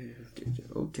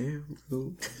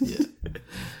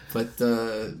 But,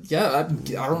 I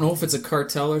don't know if it's a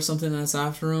cartel or something that's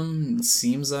after him. It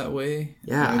seems that way.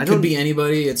 Yeah, it could be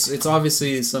anybody. It's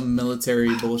obviously some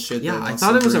military bullshit. Yeah, I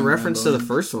thought it was a reference to the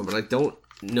first one, but I don't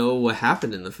know what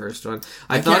happened in the first one.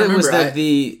 I thought it was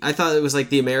like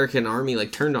the American army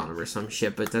like turned on him or some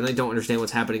shit, but then I don't understand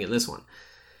what's happening in this one.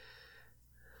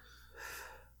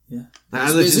 Yeah.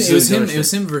 It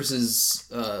was him versus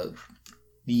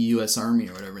the U.S. Army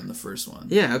or whatever in the first one.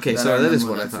 Yeah, okay, so that is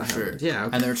what I thought. For sure. Yeah,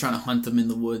 okay. And they were trying to hunt them in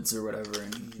the woods or whatever.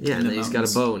 And then he's got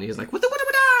a bow and he's like, what?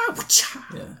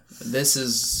 Yeah,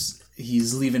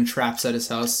 he's leaving traps at his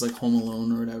house, like Home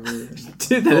Alone or whatever.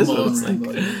 Dude, that is what it's like.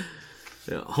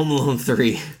 Yeah, Home Alone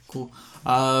 3. Cool.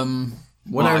 Whatever.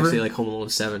 Well, actually, like Home Alone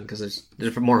 7 because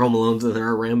there's more Home Alones than there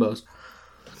are Rambos.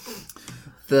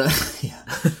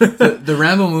 The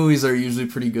Rambo movies are usually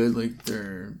pretty good. Like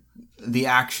the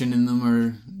action in them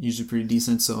are usually pretty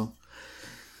decent. So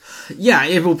yeah,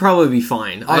 it will probably be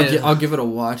fine. I'll give it a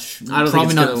watch. I don't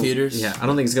probably think not in theaters. Yeah, I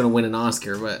don't think it's gonna win an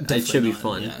Oscar, but definitely it should be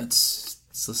fun. Yeah, it's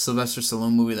a Sylvester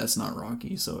Stallone movie that's not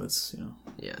Rocky, so it's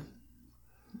yeah.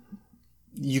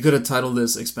 You could have titled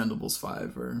this Expendables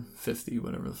 5 or 50,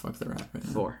 whatever the fuck they're at right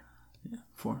now. 4. Yeah,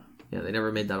 4. Yeah, they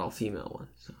never made that all female one.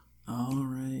 So. Oh,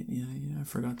 right. Yeah. I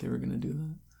forgot they were going to do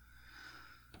that.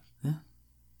 Yeah.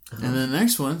 Uh-huh. And then the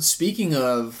next one, speaking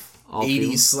of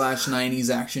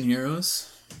 80s/90s action heroes.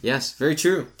 Yes, very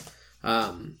true.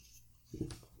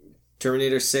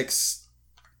 Terminator 6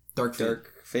 Dark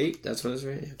Fate, that's what it's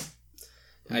right.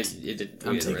 Yeah.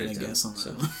 I'm taking a guess on that.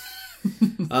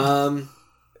 So.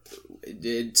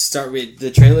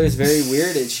 The trailer is very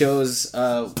weird. It shows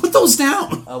put those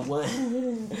down.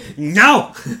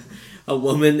 No, a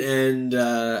woman and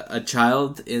a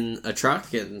child in a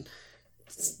truck, and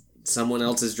someone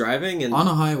else is driving, and on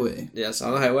a highway. Yes,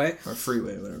 on a highway or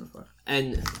freeway, whatever the fuck.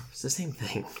 And it's the same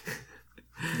thing.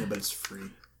 Yeah, but it's free.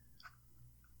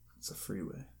 It's a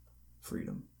freeway,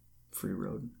 freedom, free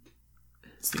road.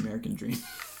 It's the American dream.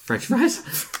 French fries.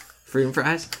 Freedom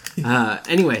fries.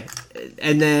 Anyway,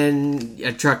 and then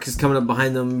a truck is coming up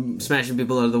behind them, smashing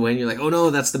people out of the way, and you're like, oh no,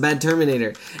 that's the bad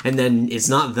Terminator. And then it's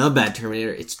not the bad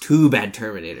Terminator, it's two bad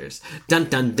Terminators. Dun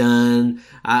dun dun.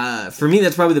 For me,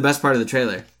 that's probably the best part of the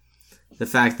trailer. The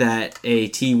fact that a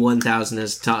T-1000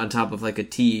 is on top of like a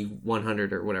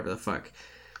T-100 or whatever the fuck.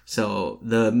 So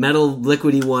the metal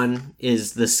liquidy one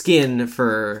is the skin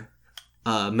for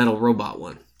a metal robot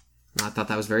one. I thought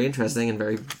that was very interesting and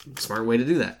very smart way to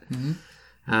do that. Mm-hmm.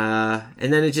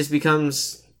 And then it just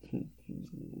becomes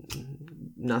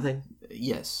nothing.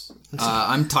 Yes.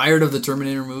 I'm tired of the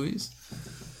Terminator movies.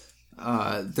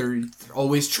 They're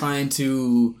always trying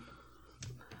to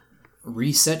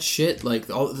reset shit. Like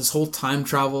this whole time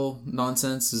travel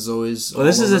nonsense is always. Well,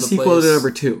 this is a sequel to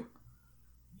number 2.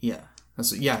 Yeah.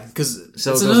 Because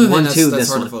so it goes 1, 2, this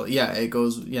one. Yeah, it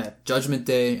goes Judgment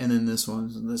Day, and then this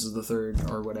one. This is the third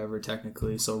or whatever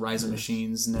technically. So Rise of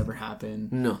Machines never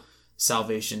happened. No.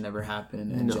 Salvation never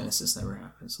happened, and Genesis never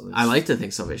happened. So I like to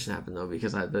think Salvation happened though,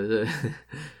 because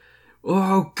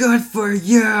Oh, good for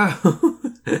you!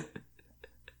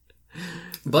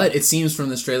 But it seems from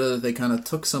this trailer that they kind of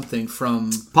took something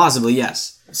from Possibly,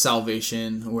 yes.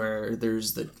 Salvation, where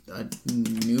there's a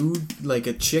nude, like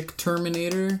a chick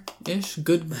Terminator-ish,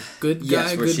 good Yes,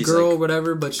 guy, where good she's, girl, like,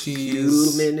 whatever, but she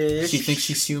Humanish. thinks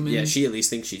she's human. Yeah, she at least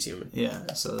thinks she's human.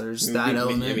 Yeah, so there's that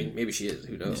element. I mean, maybe she is.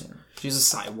 Who knows? Yeah. She's a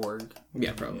cyborg.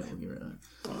 Yeah, probably. Yeah, we'll give her that.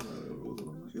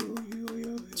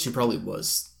 She probably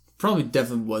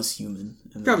definitely was human.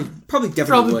 Probably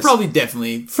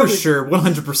Definitely, for sure,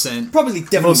 100%. Probably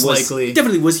definitely most was, likely.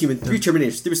 Definitely was human. 3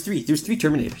 Terminators. There was 3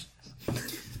 Terminators.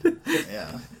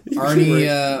 Yeah.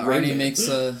 Arnie makes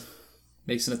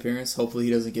an appearance. Hopefully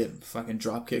he doesn't get fucking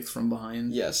drop kicked from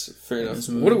behind. Yes, fair enough.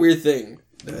 What a weird thing.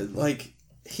 Like,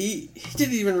 he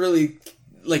didn't even really,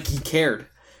 like, he cared.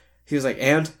 He was like,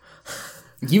 and?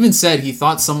 He even said he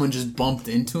thought someone just bumped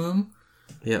into him.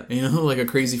 Yeah. You know, like a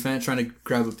crazy fan trying to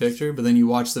grab a picture, but then you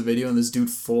watch the video and this dude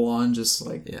full on just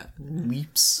like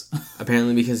leaps.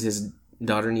 Apparently because his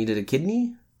daughter needed a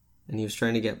kidney and he was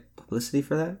trying to get publicity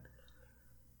for that.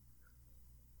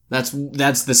 That's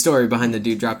the story behind the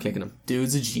dude drop kicking him.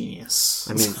 Dude's a genius.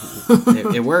 I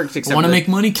mean, it worked. Except want to make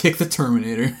money? Kick the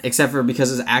Terminator. Except for because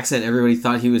his accent, everybody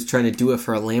thought he was trying to do it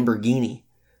for a Lamborghini,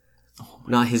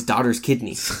 not his daughter's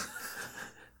kidney.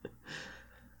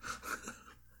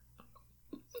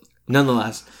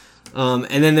 Nonetheless. And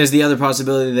then there's the other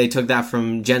possibility they took that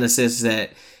from Genesis,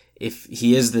 that if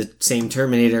he is the same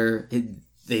Terminator,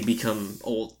 they become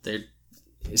old. Their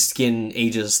skin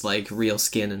ages like real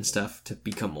skin and stuff to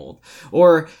become old.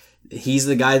 Or he's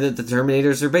the guy that the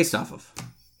Terminators are based off of.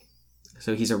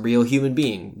 So he's a real human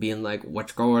being, being like,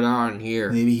 what's going on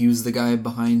here? Maybe he was the guy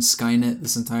behind Skynet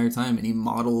this entire time, and he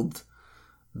modeled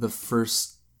the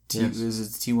first is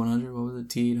it T100? What was it?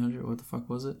 T800? What the fuck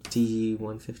was it?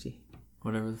 T150.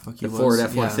 Whatever the fuck he the was. Ford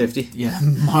F-150. Yeah,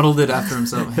 modeled it after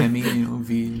himself. Hemi,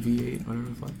 V8, whatever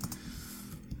the fuck.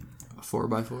 A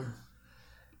 4x4.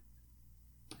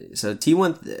 So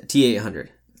T800.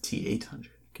 T800,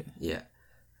 okay. Yeah.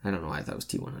 I don't know why I thought it was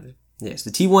T100. Yes,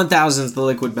 the T1000 is the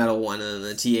liquid metal one, and then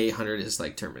the T800 is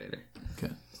like Terminator.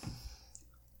 Okay.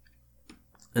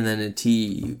 And then a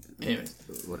Anyway.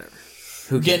 Whatever.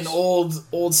 We're getting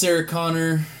old Sarah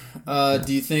Connor.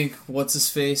 Do you think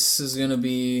What's-His-Face is going to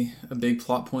be a big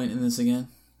plot point in this again?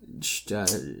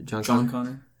 John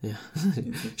Connor? Yeah.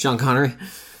 Sean Connery.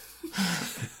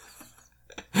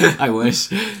 I wish.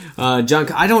 I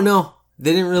don't know.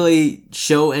 They didn't really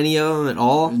show any of them at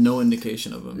all. There's no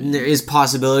indication of him. There is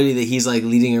possibility that he's like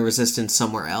leading a resistance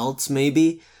somewhere else,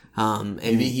 maybe. And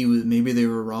Maybe they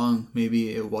were wrong.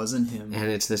 Maybe it wasn't him.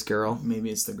 And it's this girl. Maybe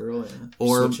it's the girl. Yeah.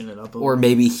 Or switching it up. Or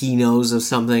maybe he knows of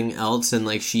something else, and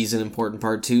like she's an important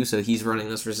part too. So he's running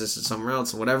this resistance somewhere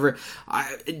else, or whatever.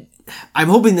 I'm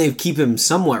hoping they keep him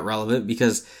somewhat relevant,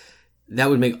 because that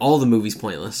would make all the movies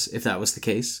pointless if that was the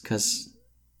case. Because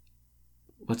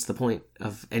what's the point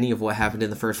of any of what happened in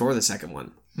the first or the second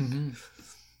one? Mm-hmm.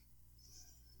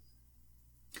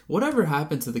 Whatever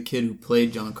happened to the kid who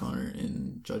played John Connor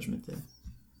in Judgment Day?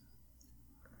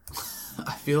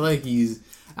 I feel like he's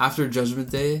after Judgment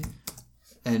Day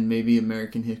and maybe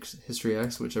American History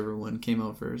X, whichever one came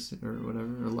out first or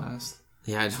whatever, or last.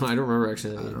 Yeah, I don't remember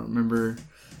actually. I don't remember.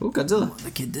 Oh, Godzilla! What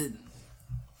the kid did.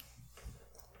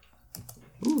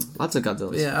 Ooh, lots of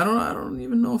Godzillas. Yeah, I don't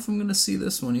even know if I'm gonna see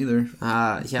this one either.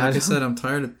 Yeah, like I said, I'm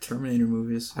tired of Terminator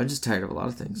movies. I'm just tired of a lot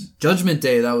of things. Judgment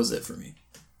Day, that was it for me.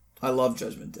 I love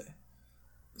Judgment Day.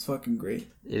 It's fucking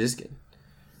great. It is good.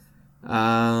 For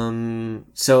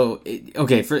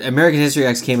American History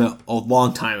X came out a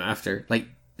long time after, like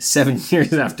 7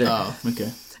 years after. Oh,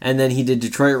 okay. And then he did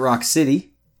Detroit Rock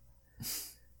City.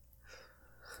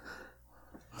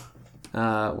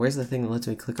 Where's the thing that lets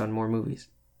me click on more movies?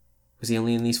 Was he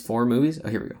only in these 4 movies? Oh,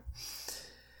 here we go.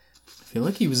 I feel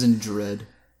like he was in Dread.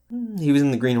 He was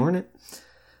in the Green Hornet.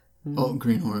 Oh,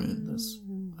 Green Hornet.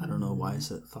 I don't know why I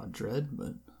thought Dread,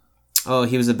 but... Oh,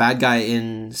 he was a bad guy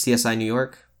in CSI New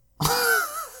York.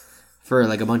 For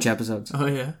like a bunch of episodes. Oh,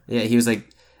 yeah? Yeah, he was like...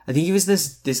 I think he was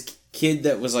this kid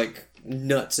that was like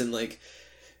nuts and like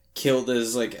killed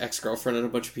his like ex-girlfriend and a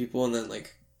bunch of people, and then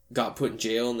like got put in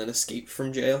jail and then escaped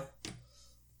from jail.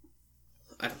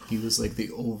 I don't know. He was like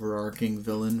the overarching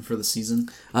villain for the season?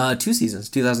 2 seasons,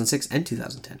 2006 and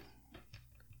 2010.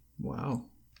 Wow.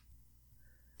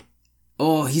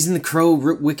 Oh, he's in the Crow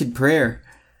Wicked Prayer.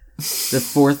 The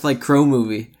 4th, like, Crow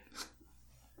movie.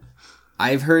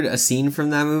 I've heard a scene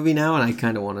from that movie now, and I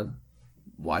kind of want to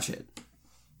watch it.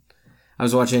 I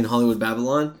was watching Hollywood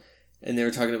Babylon, and they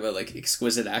were talking about, like,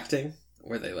 exquisite acting,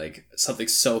 where they, like, something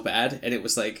so bad, and it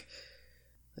was, like,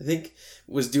 I think,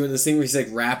 was doing this thing where he's, like,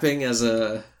 rapping as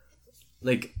a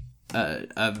like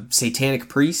a satanic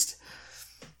priest.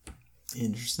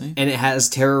 Interesting. And it has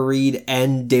Tara Reid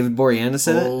and David Boreanaz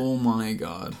in it. Oh my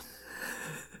god.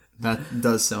 That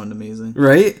does sound amazing.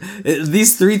 Right?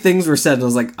 These three things were said, and I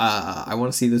was like, I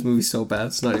want to see this movie so bad.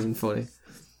 It's not even funny.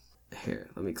 Here,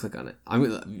 let me click on it.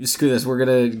 Screw this. We're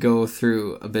gonna go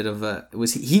through a bit of a.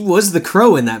 He was the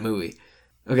Crow in that movie?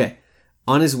 Okay.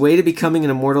 On his way to becoming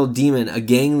an immortal demon, a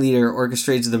gang leader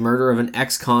orchestrates the murder of an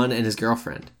ex-con and his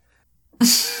girlfriend.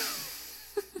 This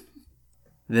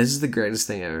is the greatest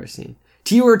thing I've ever seen.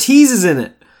 T. Ortiz is in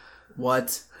it.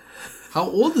 What? How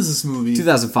old is this movie?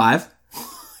 2005.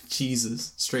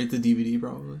 Jesus. Straight to DVD,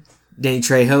 probably. Danny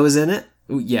Trejo is in it.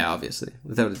 Ooh, yeah, obviously.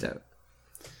 Without a doubt.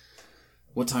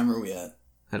 What time are we at?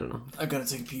 I don't know. I gotta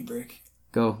take a pee break.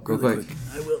 Go Really quick.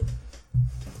 I will.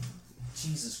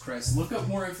 Jesus Christ. Look up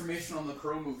more information on the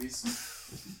Crow movies.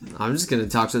 I'm just going to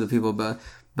talk to the people about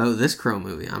this Crow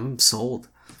movie. I'm sold.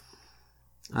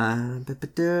 That's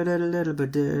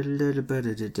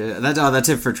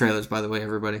it for trailers, by the way,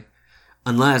 everybody.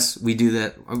 Unless we do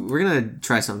that. We're going to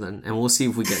try something, and we'll see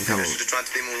if we get in trouble. should have tried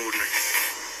to be more ordinary.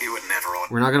 You would never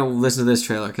order. We're not going to listen to this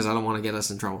trailer, because I don't want to get us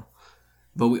in trouble.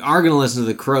 But we are going to listen to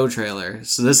the Crow trailer.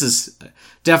 So this is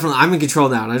definitely... I'm in control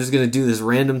now, and I'm just going to do this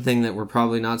random thing that we're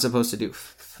probably not supposed to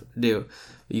do.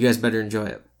 You guys better enjoy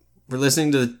it. We're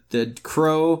listening to the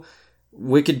Crow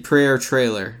Wicked Prayer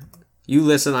trailer. You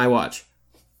listen, I watch.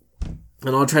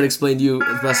 And I'll try to explain to you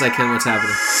as best I can what's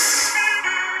happening.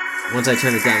 Once I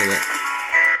turn it down a bit.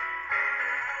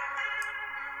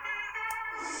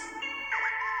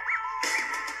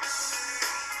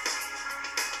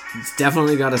 It's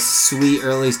definitely got a sweet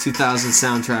early 2000s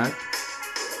soundtrack.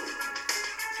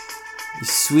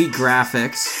 Sweet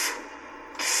graphics.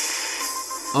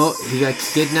 Oh, he got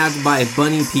kidnapped by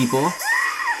bunny people.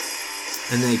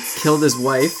 And they killed his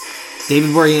wife.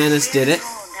 David Boreanaz did it.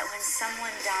 That when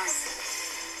someone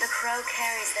dies, the crow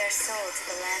carries their soul to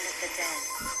the land of the dead.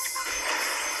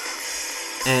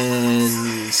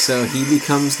 And so he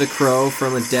becomes the Crow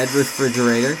from a dead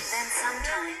refrigerator. Then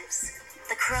sometimes,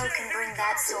 the crow can bring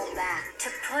that soul back to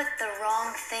put the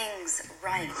wrong things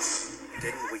right.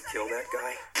 Didn't we kill that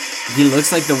guy? He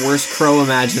looks like the worst crow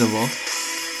imaginable.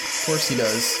 Of course he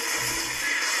does.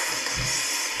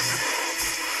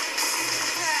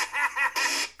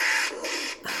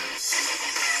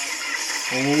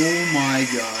 Oh my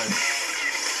god.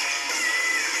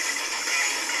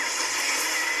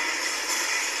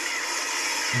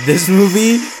 This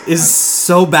movie is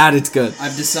so bad it's good.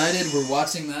 I've decided we're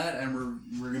watching that and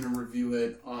we're gonna review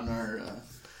it on our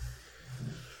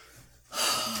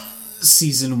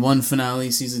season 1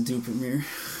 finale, season 2 premiere.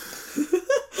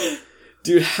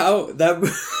 Dude, how that...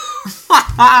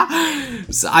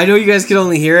 So I know you guys can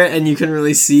only hear it and you can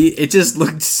really see. It just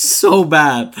looked so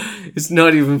bad. It's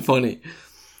not even funny.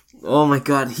 Oh my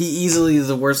god, he easily is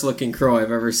the worst looking crow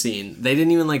I've ever seen. They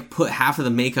didn't even put half of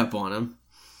the makeup on him.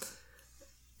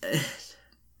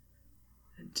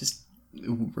 Just...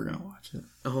 We're gonna watch it.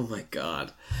 Oh my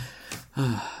god.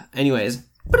 Anyways.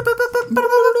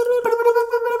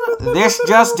 This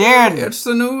just aired. It's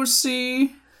the new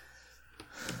C.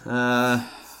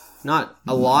 Not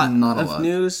a lot of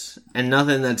news, and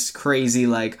nothing that's crazy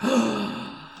like,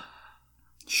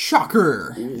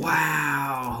 Shocker.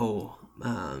 wow.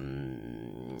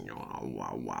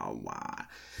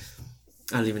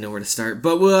 I don't even know where to start,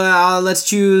 but let's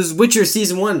choose Witcher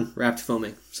Season 1 wrapped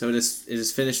filming. So it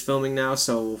is finished filming now,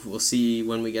 so we'll see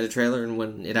when we get a trailer and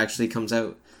when it actually comes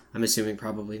out. I'm assuming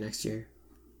probably next year.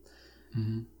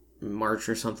 Mm-hmm. March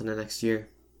or something of next year.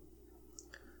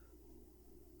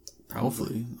 Probably.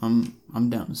 Hopefully. I'm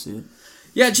down to see it.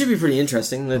 Yeah, it should be pretty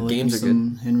interesting. The games are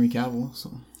good. Henry Cavill,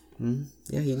 so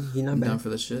Yeah, he not I'm bad. down for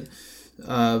this shit.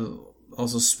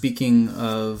 Also, speaking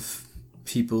of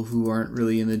people who aren't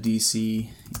really in the DC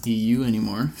EU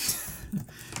anymore,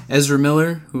 Ezra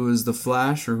Miller, who is the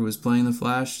Flash, or who was playing the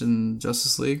Flash in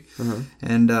Justice League,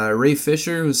 and Ray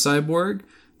Fisher, who's Cyborg,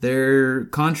 their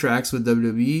contracts with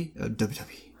WB, I've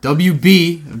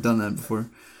done that before.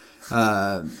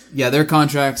 Their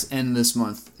contracts end this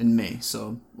month in May,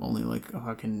 so only a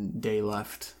fucking day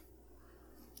left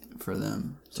for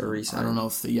them. So I don't know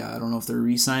if they're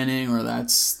re-signing or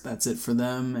that's it for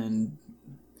them, and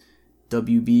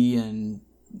WB and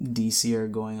DC are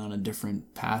going on a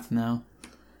different path now,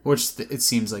 which it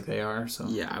seems like they are. So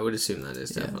yeah, I would assume that is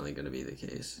definitely going to be the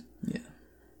case. Yeah,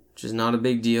 which is not a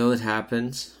big deal. It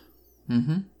happens.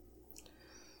 Mm-hmm.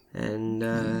 And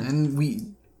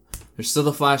there's still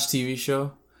the Flash TV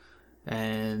show,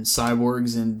 and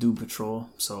Cyborg's in Doom Patrol,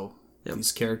 so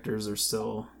these characters are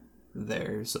still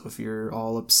there. So if you're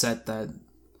all upset that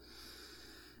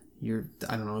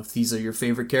I don't know if these are your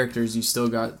favorite characters. You still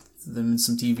got them in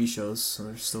some TV shows, so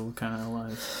they're still kind of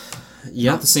alive.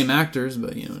 Yeah. Not the same actors,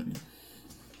 but you know what I mean.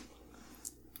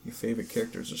 Your favorite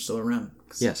characters are still around.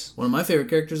 Yes. One of my favorite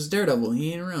characters is Daredevil.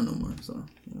 He ain't around no more, so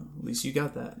at least you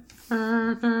got that.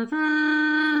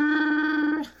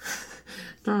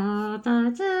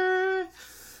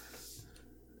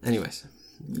 Anyways,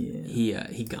 Yeah.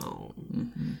 he gone.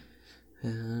 Mm-hmm.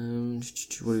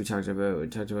 What we talked about? We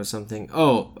talked about something.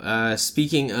 Oh,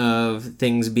 speaking of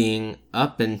things being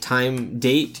up and time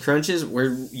date crunches,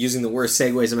 we're using the worst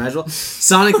segues imaginable.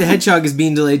 Sonic the Hedgehog is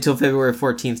being delayed till February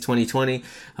 14th, 2020.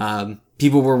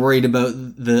 People were worried about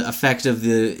the effect of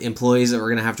the employees that were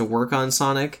going to have to work on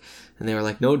Sonic, and they were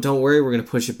like, "No, don't worry, we're going to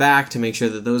push it back to make sure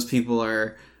that those people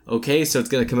are okay." So it's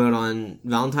going to come out on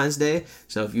Valentine's Day.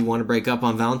 So if you want to break up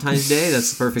on Valentine's Day,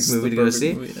 that's the perfect movie to go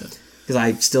see. Because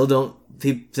I still don't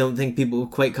think people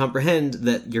quite comprehend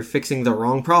that you're fixing the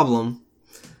wrong problem.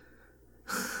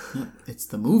 It's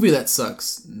the movie that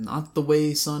sucks, not the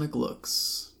way Sonic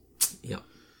looks. Yep.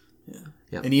 Yeah.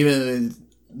 Yep. And even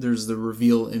there's the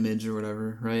reveal image or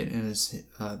whatever, right? And it's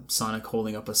Sonic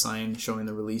holding up a sign showing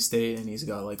the release date, and he's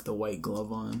got like the white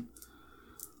glove on.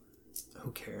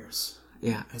 Who cares?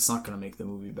 Yeah. It's not going to make the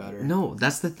movie better. No,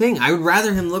 that's the thing. I would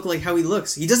rather him look like how he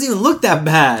looks. He doesn't even look that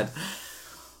bad.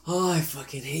 Oh, I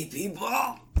fucking hate people.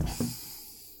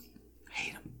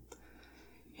 Hate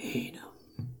him.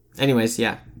 Anyways,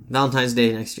 yeah. Valentine's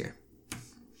Day next year.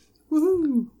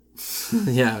 Woohoo!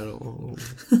 Yeah.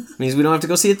 Means we don't have to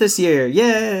go see it this year.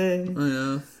 Yay!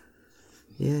 Oh,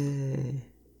 yeah. Yay.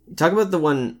 Talk about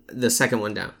the second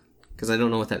one down. Because I don't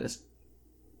know what that is.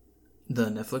 The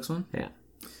Netflix one? Yeah.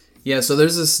 Yeah, so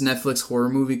there's this Netflix horror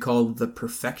movie called The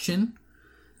Perfection.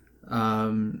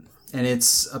 And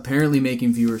it's apparently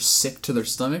making viewers sick to their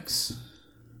stomachs.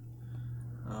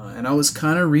 And I was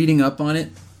kind of reading up on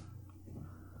it.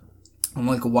 On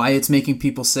like why it's making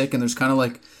people sick, and there's kind of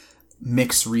like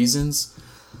mixed reasons.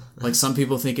 Like some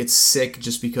people think it's sick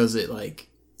just because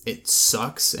it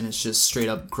sucks and it's just straight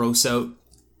up gross out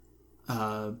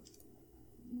horror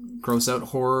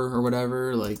or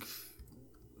whatever, like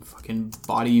fucking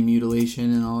body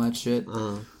mutilation and all that shit.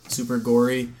 Super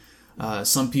gory.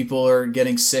 Some people are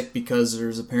getting sick because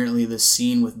there's apparently this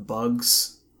scene with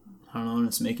bugs. I don't know, and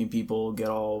it's making people get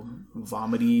all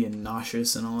vomity and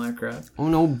nauseous and all that crap. Oh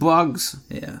no, bugs.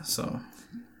 Yeah, so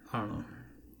I don't know.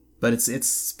 But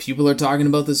it's people are talking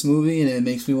about this movie, and it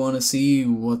makes me want to see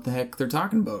what the heck they're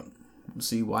talking about.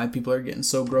 See why people are getting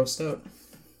so grossed out.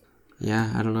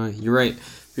 Yeah, I don't know. You're right.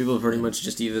 People are pretty much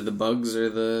just either the bugs or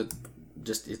the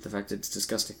fact that it's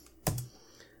disgusting.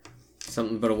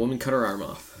 Something about a woman cut her arm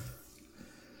off.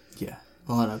 Yeah,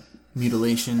 a lot of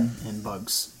mutilation and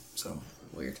bugs. So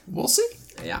weird. We'll see.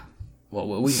 Yeah. Well,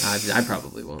 will we? I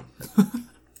probably won't.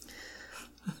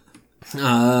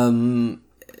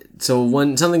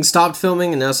 So something stopped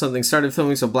filming and now something started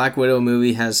filming. So Black Widow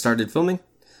movie has started filming.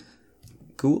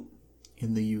 Cool.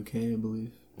 In the UK, I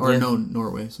believe. Or no,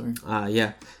 Norway. Sorry.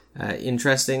 Yeah.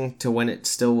 Interesting to when it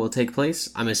still will take place.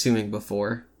 I'm assuming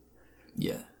before.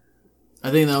 Yeah,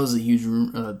 I think that was a huge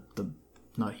rumor.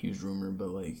 Not a huge rumor, but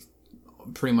like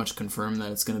pretty much confirmed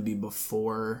that it's going to be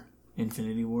before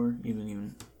Infinity War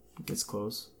even gets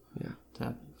close. Yeah. To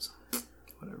happen. So,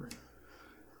 whatever.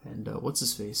 And what's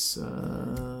his face?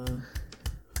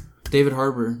 David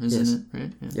Harbour is in it,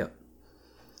 right? Yeah.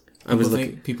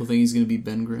 Yep. People think he's going to be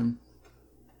Ben Grimm.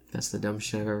 That's the dumbest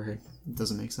shit I've ever heard. It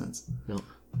doesn't make sense. No.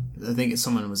 I think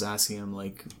someone was asking him,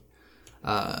 like,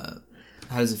 how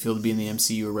does it feel to be in the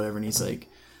MCU or whatever? And he's like,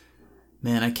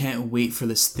 man, I can't wait for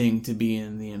this thing to be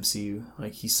in the MCU.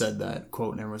 Like, he said that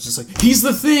quote, and everyone's just like, he's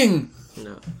the thing!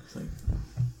 No. It's like,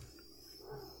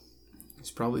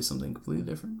 it's probably something completely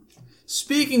different.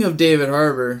 Speaking of David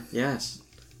Harbour. Yes.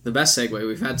 The best segue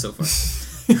we've had so far.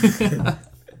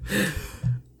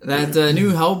 That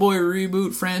new Hellboy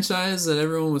reboot franchise that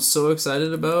everyone was so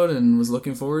excited about and was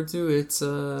looking forward to, it's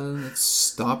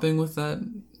stopping with that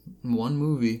one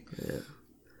movie. Yeah.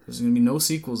 There's going to be no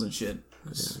sequels and shit.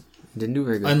 Yeah. Didn't do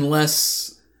very good.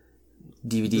 Unless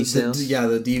DVD sales? the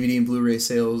DVD and Blu-ray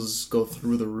sales go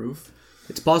through the roof.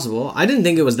 It's possible. I didn't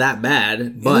think it was that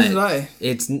bad, but Neither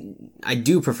did I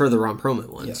do prefer the Ron Perlman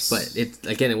ones. Yes. But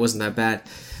it wasn't that bad.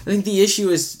 I think the issue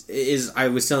is I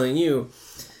was telling you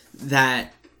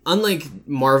that unlike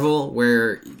Marvel,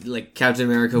 where like Captain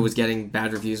America was getting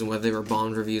bad reviews, and whether they were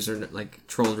bombed reviews or like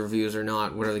trolled reviews or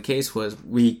not, whatever the case was,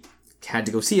 we had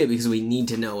to go see it because we need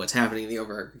to know what's happening in the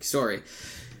overarching story.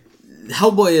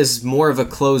 Hellboy is more of a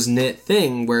close-knit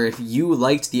thing where if you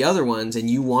liked the other ones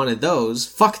and you wanted those,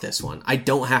 fuck this one. I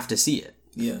don't have to see it.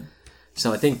 Yeah.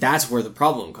 So I think that's where the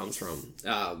problem comes from.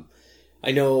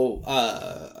 I know,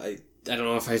 I don't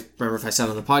know if I remember if I said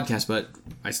on the podcast, but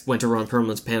I went to Ron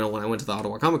Perlman's panel when I went to the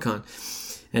Ottawa Comic Con,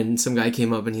 and some guy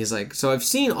came up and he's like, so I've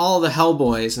seen all the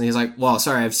Hellboys, and he's like, well,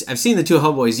 sorry, I've seen the 2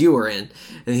 Hellboys you were in,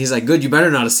 and he's like, good, you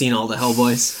better not have seen all the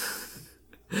Hellboys.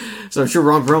 So I'm sure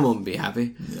Ron Perlman would be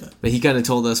happy. Yeah. But he kind of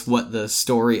told us what the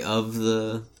story of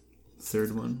the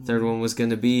Third one was going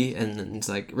to be, and it's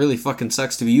like, really fucking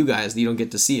sucks to be you guys that you don't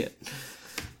get to see it.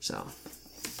 So,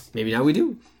 maybe now we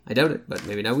do. I doubt it, but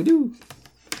maybe now we do.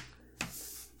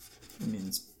 I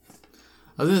mean,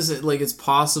 I was gonna say, like, it's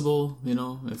possible,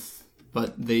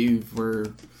 but they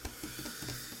were...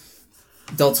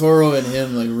 Del Toro and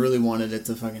him, like, really wanted it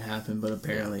to fucking happen, but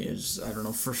apparently it's, I don't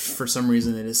know, for some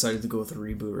reason they decided to go with a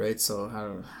reboot, right? So, I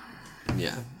don't know.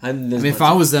 Yeah. I mean, if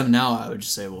I was them now, I would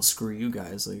just say, well, screw you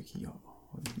guys. Like,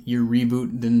 your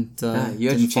reboot didn't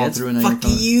fall through. And Fuck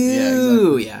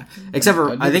you! Yeah, exactly. Yeah. Except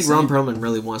for, I think Ron same. Perlman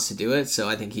really wants to do it, so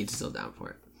I think he's still down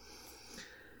for it.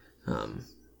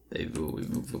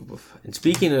 And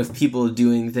speaking of people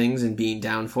doing things and being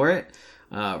down for it,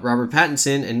 Robert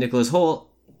Pattinson and Nicholas Hoult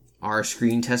are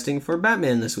screen testing for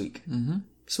Batman this week. Mm-hmm.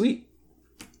 Sweet.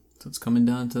 So it's coming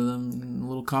down to them, a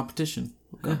little competition.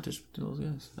 Competition with those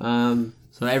guys.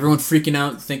 So everyone freaking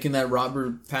out, thinking that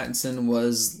Robert Pattinson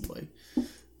was like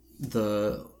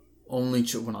the only,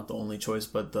 not the only choice,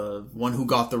 but the one who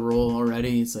got the role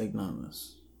already. It's like, no,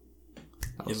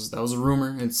 that was a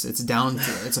rumor.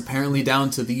 It's apparently down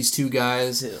to these 2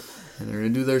 guys, and they're gonna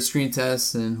do their screen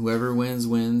tests, and whoever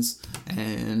wins.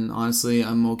 And honestly,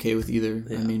 I'm okay with either.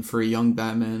 Yeah. I mean, for a young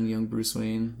Batman, young Bruce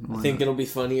Wayne, I think it'll be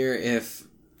funnier if.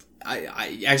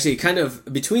 I actually kind of,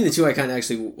 between the 2, I kind of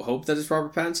actually hope that it's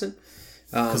Robert Pattinson.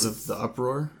 Because of the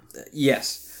uproar?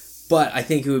 Yes. But I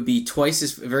think it would be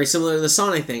very similar to the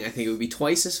Sonic thing, I think it would be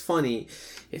twice as funny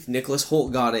if Nicholas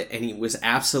Hoult got it and he was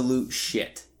absolute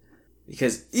shit.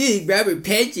 Because, Robert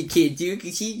Pattinson can't do it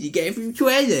because he's the guy from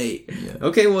Twilight. Yeah.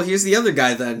 Okay, well, here's the other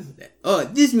guy then. Oh,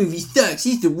 this movie sucks.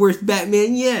 He's the worst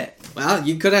Batman yet. Well,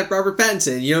 you could have Robert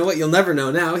Pattinson. You know what? You'll never know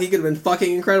now. He could have been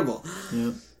fucking incredible.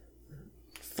 Yep.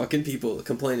 Fucking people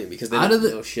complaining because they don't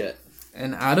know shit.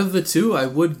 And out of the 2, I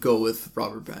would go with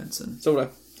Robert Pattinson. So would I.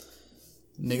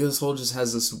 Nicholas Hoult just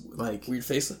has this, like... weird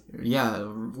face? Yeah,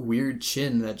 weird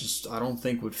chin that just, I don't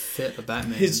think would fit a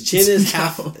Batman. His chin is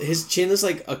his chin is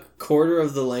like a quarter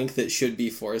of the length it should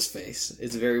be for his face.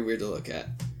 It's very weird to look at.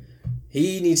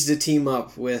 He needs to team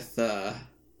up with,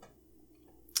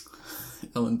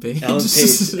 Ellen Page.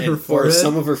 And for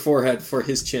some of her forehead for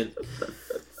his chin.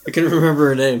 I couldn't remember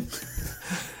her name.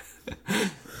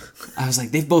 I was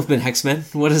like, they've both been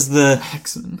Hexmen. What is the...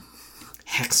 Hexmen.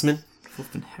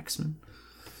 Both been Hexmen.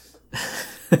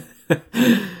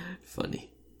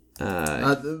 Funny.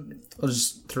 I'll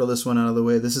just throw this one out of the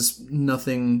way. This is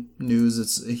nothing news.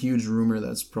 It's a huge rumor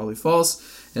that's probably false.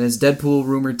 And it's Deadpool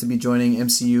rumored to be joining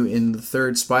MCU in the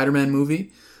 3rd Spider-Man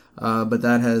movie. But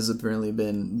that has apparently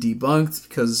been debunked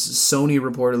because Sony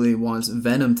reportedly wants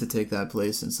Venom to take that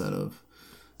place instead of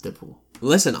Deadpool.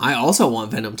 Listen, I also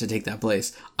want Venom to take that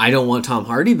place. I don't want Tom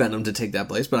Hardy Venom to take that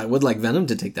place, but I would like Venom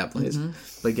to take that place. Mm-hmm.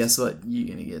 But guess what? You're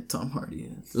going to get Tom Hardy.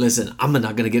 Listen, I'm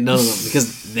not going to get none of them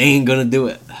because they ain't going to do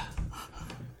it.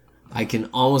 I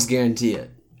can almost guarantee it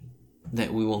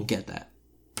that we won't get that.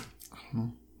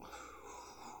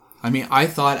 I mean, I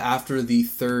thought after the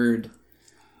 3rd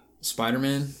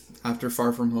Spider-Man, after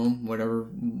Far From Home,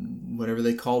 whatever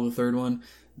they call the 3rd one,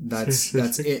 that's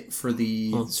it for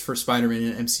for Spider-Man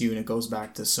and MCU, and it goes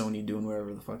back to Sony doing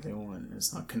whatever the fuck they want, and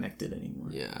it's not connected anymore.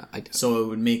 Yeah, so it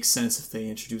would make sense if they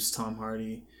introduced Tom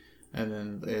Hardy, and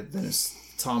then it's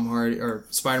Tom Hardy or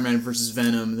Spider-Man versus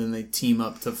Venom, then they team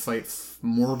up to fight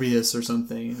Morbius or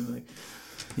something,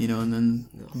 and then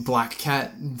Black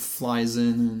Cat flies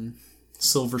in, and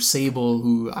Silver Sable,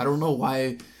 who I don't know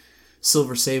why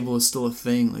Silver Sable is still a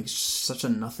thing, like such a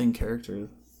nothing character.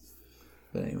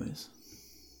 But anyways.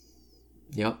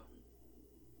 Yep.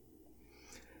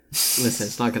 Listen,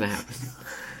 it's not gonna happen.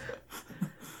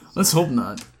 Let's hope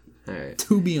not. Alright.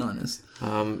 To be honest.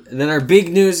 And then our big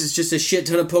news is just a shit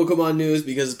ton of Pokemon news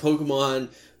because Pokemon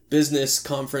business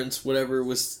conference, whatever,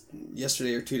 was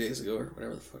yesterday or 2 days ago or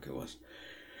whatever the fuck it was.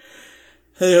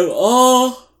 They have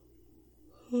all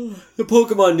the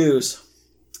Pokemon news.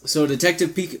 So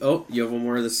Detective Pikachu... Oh, you have one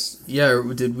more of this? Yeah,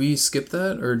 did we skip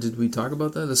that? Or did we talk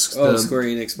about that? Square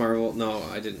Enix Marvel. No,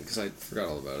 I didn't because I forgot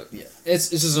all about it. Yeah,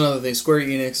 it's just another thing. Square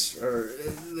Enix,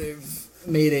 they've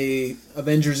made a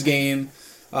Avengers game.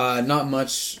 Not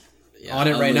much on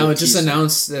it a right now. little It just teaser.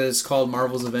 announced that it's called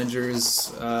Marvel's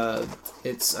Avengers.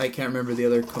 It's I can't remember the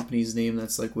other company's name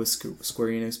that's like with Square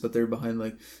Enix, but they're behind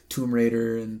like Tomb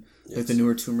Raider and like the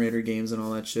newer Tomb Raider games and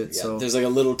all that shit. Yeah, So there's like a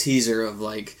little teaser of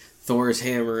like Thor's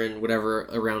hammer and whatever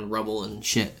around rubble and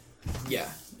shit. yeah.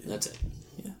 That's it.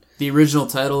 The original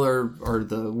title or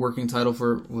the working title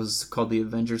for it was called the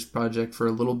Avengers Project for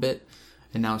a little bit,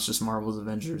 and now it's just Marvel's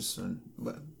Avengers, and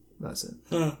but that's it.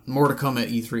 More to come at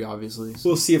E3, obviously. So,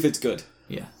 We'll see if it's good.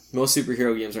 yeah. Most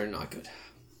superhero games are not good.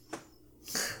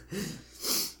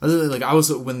 Other than, like I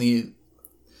was when the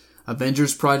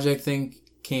Avengers Project thing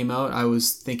came out, I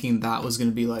was thinking that was going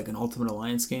to be like an Ultimate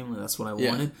Alliance game, like that's what I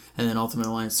Yeah. wanted. And then Ultimate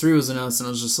Alliance 3 was announced, and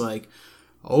I was just like,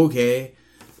 okay,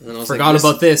 And then I was forgot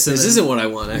about this. And This then- isn't what I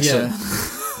want, actually.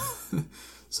 Yeah.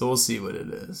 So we'll see what it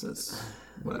is. It's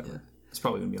whatever. It's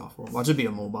probably gonna be awful. Watch it be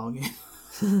a mobile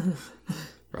game.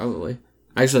 Probably.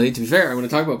 Actually, to be fair, I'm going to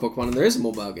talk about Pokemon, and there is a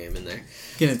mobile game in there.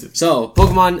 Get into it. So,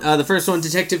 Pokemon, the first one,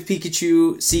 Detective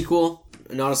Pikachu sequel.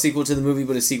 Not a sequel to the movie,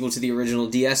 but a sequel to the original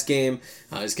DS game.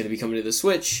 Is going to be coming to the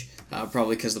Switch,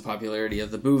 probably because of the popularity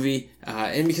of the movie.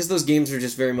 And because those games are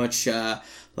just very much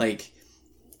like...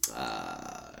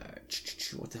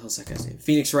 what the hell's that guy's name?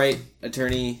 Phoenix Wright,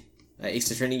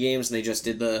 Ace Attorney games, and they just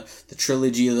did the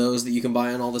trilogy of those that you can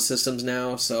buy on all the systems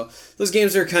now. So those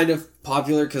games are kind of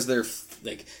popular because they're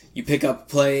like you pick up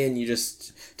play and you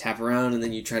just tap around and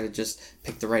then you try to just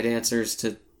pick the right answers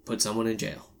to put someone in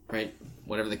jail, right?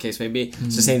 Whatever the case may be.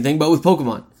 It's the same thing, but with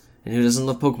Pokemon. And who doesn't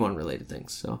love Pokemon related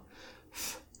things? So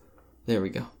there we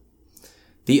go.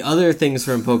 The other things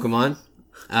from Pokemon.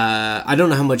 I don't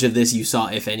know how much of this you saw,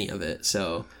 if any of it.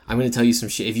 So I'm going to tell you some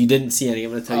shit. If you didn't see any,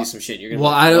 I'm going to tell you some shit. You're going to.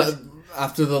 Well, I don't.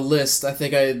 After the list, I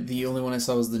think the only one I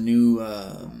saw was the new,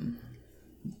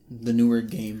 the newer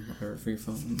game or for your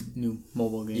phone, new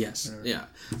mobile game. Yes. Whatever. Yeah.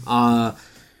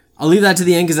 I'll leave that to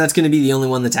the end because that's going to be the only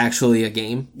one that's actually a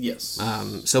game. Yes.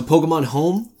 So Pokemon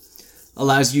Home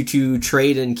allows you to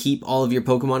trade and keep all of your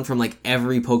Pokemon from like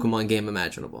every Pokemon game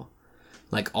imaginable.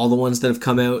 Like all the ones that have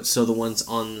come out, so the ones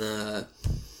on the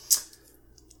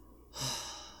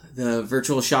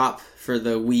Virtual Shop for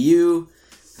the Wii U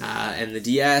and the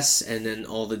DS, and then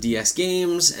all the DS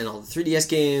games and all the 3DS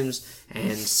games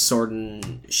and Sword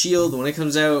and Shield when it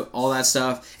comes out, all that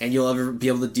stuff, and you'll ever be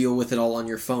able to deal with it all on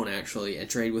your phone actually, and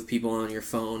trade with people on your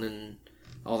phone and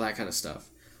all that kind of stuff.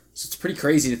 So it's pretty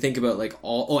crazy to think about like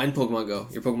and Pokemon Go,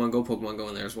 your Pokemon Go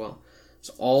in there as well.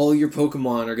 So all your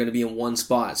Pokemon are going to be in one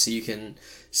spot, so you can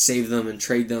save them and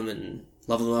trade them and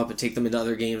level them up and take them into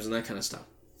other games and that kind of stuff.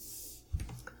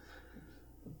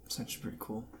 It's actually pretty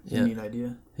cool. Yeah. Neat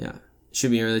idea. Yeah, should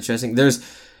be really interesting.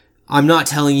 I'm not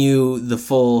telling you the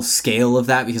full scale of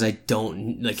that because I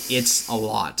don't it's a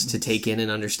lot to take in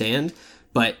and understand.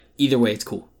 But either way, it's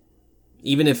cool.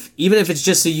 Even if it's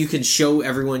just so you can show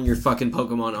everyone your fucking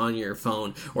Pokemon on your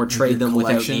phone or trade them without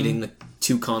collection. needing the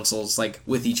two consoles like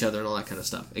with each other and all that kind of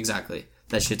stuff. Exactly,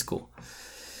 that shit's cool.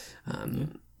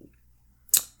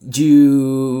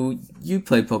 Do you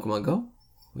played Pokemon Go?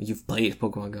 You've played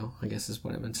Pokemon Go, I guess is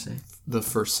what I meant to say. The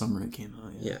first summer it came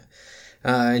out. Yeah.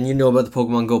 And you know about the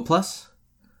Pokemon Go Plus?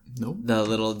 Nope. The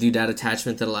little doodad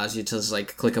attachment that allows you to just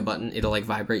like click a button. It'll like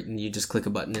vibrate and you just click a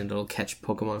button and it'll catch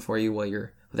Pokemon for you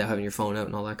without having your phone out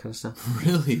and all that kind of stuff.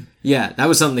 Really? Yeah, that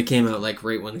was something that came out like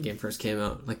right when the game first came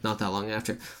out, like not that long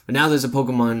after. But now there's a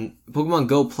Pokemon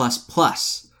Go Plus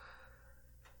Plus.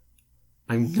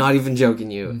 I'm not even joking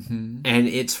you. And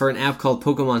it's for an app called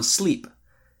Pokemon Sleep.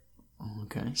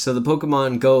 Okay. So the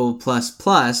Pokemon Go Plus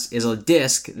Plus is a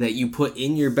disc that you put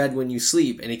in your bed when you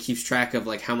sleep, and it keeps track of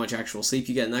like how much actual sleep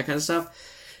you get and that kind of stuff.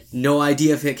 No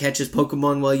idea if it catches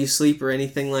Pokemon while you sleep or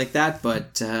anything like that,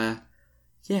 but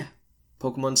yeah,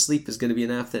 Pokemon Sleep is going to be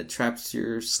an app that traps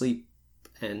your sleep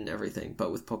and everything,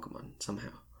 but with Pokemon somehow.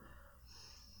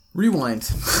 Rewind.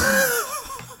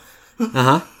 Uh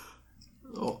huh.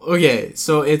 Okay,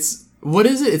 so what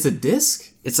is it? It's a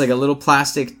disc? It's like a little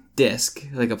plastic disc,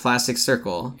 like a plastic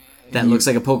circle that looks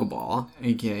like a Pokeball.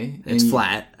 Okay. It's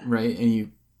flat. Right, and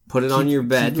you Put it on your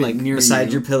bed, keep it like near beside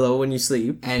you. your pillow when you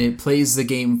sleep. and it plays the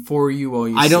game for you while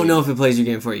you I don't sleep. know if it plays your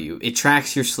game for you. It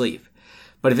tracks your sleep.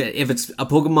 But if it's a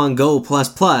Pokemon Go Plus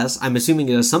Plus, I'm assuming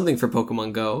it does something for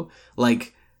Pokemon Go,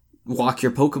 like walk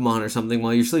your Pokemon or something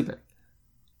while you're sleeping.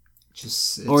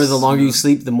 Or the longer you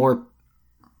sleep, the more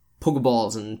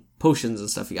Pokeballs and potions and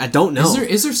stuff. I don't know.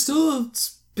 Is there still a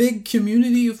big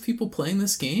community of people playing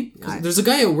this game? 'Cause there's a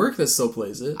guy at work that still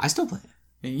plays it, I still play it.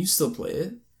 and you still play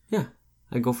it. Yeah.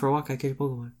 I go for a walk, I catch a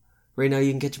Pokemon. Right now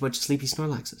you can catch a bunch of sleepy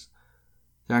Snorlaxes.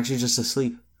 They're actually just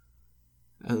asleep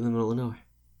out in the middle of nowhere.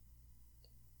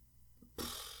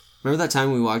 Remember that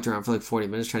time we walked around for like 40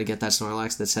 minutes trying to get that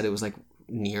Snorlax that said it was like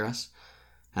near us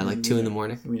at like 2 in the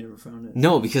morning? We never found it.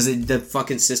 No, because the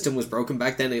fucking system was broken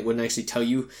back then. It wouldn't actually tell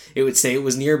you. It would say it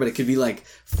was near, but it could be like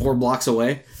 4 blocks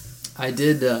away. I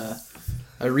did.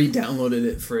 I re-downloaded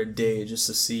it for a day just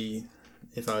to see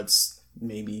if I would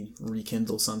maybe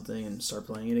rekindle something and start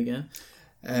playing it again.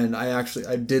 And I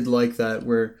did like that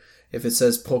where if it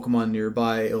says Pokemon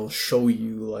nearby, it'll show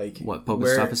you like What,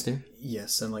 Pokestop is near?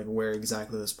 Yes, and like where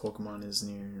exactly this Pokemon is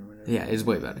near or whatever. Yeah, it's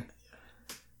way better.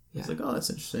 It's like, oh, that's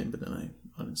interesting, but then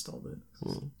I uninstalled it.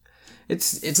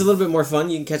 It's a little bit more fun.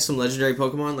 You can catch some legendary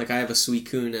Pokemon. Like I have a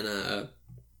Suicune and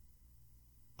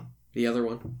the other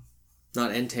one.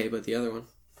 Not Entei, but the other one.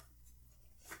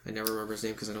 I never remember his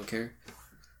name because I don't care.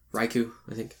 Raikou,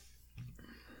 I think.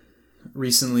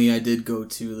 Recently, I did go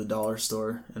to the dollar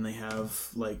store, and they have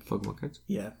like Pokemon cards?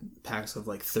 Yeah, packs of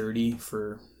like 30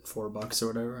 for $4 or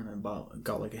whatever, and I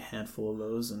got like a handful of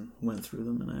those and went through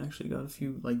them, and I actually got a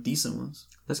few like decent ones.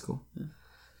 That's cool. Yeah.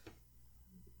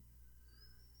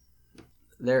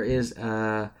 There is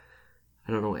I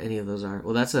don't know what any of those are.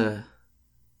 Well, that's the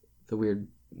weird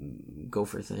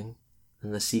gopher thing.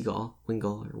 And the seagull,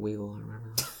 Wingull or Weagle or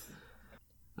whatever.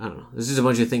 I don't know. There's just a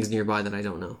bunch of things nearby that I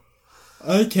don't know.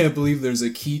 I can't believe there's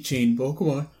a keychain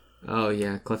Pokemon. Oh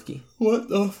yeah, Klefki. What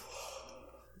the?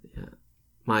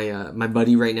 Yeah. My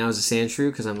buddy right now is a Sandshrew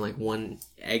because I'm like 1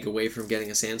 egg away from getting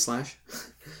a Sandslash.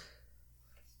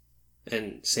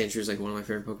 And Sandshrew is like one of my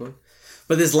favorite Pokemon.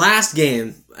 But this last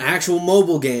game, actual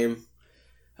mobile game,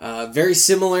 very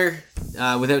similar,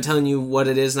 without telling you what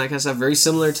it is and that kind of stuff, very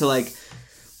similar to like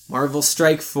Marvel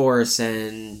Strike Force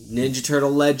and Ninja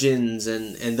Turtle Legends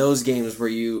and those games where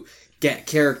you get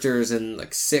characters and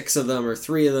like 6 of them or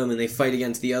 3 of them and they fight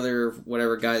against the other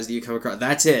whatever guys that you come across.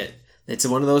 That's it. It's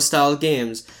one of those style of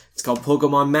games. It's called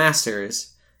Pokemon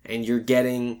Masters, and you're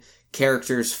getting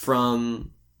characters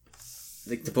from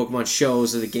like the Pokemon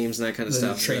shows or the games and that kind of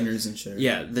stuff. Trainers and shit.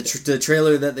 Yeah, the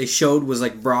trailer that they showed was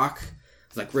like Brock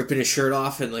like ripping his shirt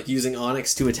off and like using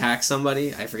Onix to attack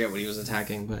somebody. I forget what he was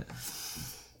attacking, but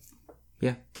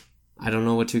yeah, I don't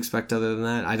know what to expect other than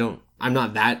that. I'm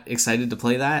not that excited to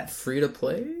play that. Free to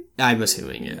play? I'm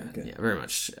assuming, yeah. Okay. Yeah, very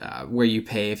much. Where you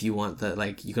pay if you want the,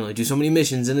 like, you can only do so many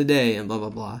missions in a day and blah,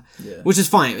 blah, blah. Yeah. Which is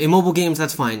fine. In mobile games,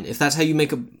 that's fine. If that's how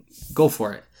you go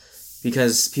for it.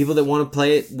 Because people that want to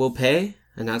play it will pay,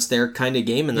 and that's their kind of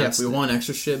game, and Yeah, that's... if we want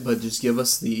extra shit, but just give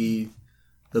us the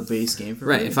base game for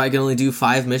Right, free. if I can only do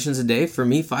 5 missions a day, for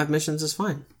me, 5 missions is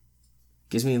fine.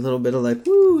 Gives me a little bit of, like,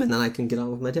 woo, and then I can get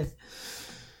on with my day.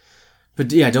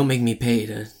 But yeah, don't make me pay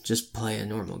to just play a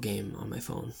normal game on my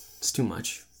phone. It's too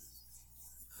much.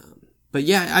 But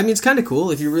yeah, I mean, it's kind of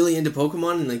cool if you're really into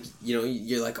Pokemon and like, you know,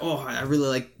 you're like, oh, I really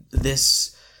like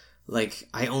this. Like,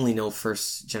 I only know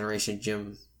first generation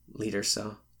gym leaders,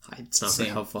 so it's not very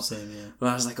helpful. Same, yeah. But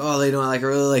I was like, oh, I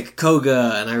really like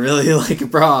Koga and I really like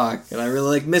Brock and I really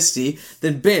like Misty.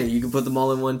 Then bam, you can put them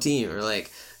all in one team. Or like,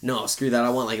 no, screw that. I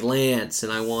want like Lance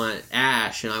and I want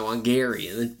Ash and I want Gary,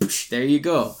 and then poosh, there you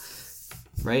go.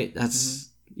 Right? That's,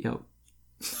 you know,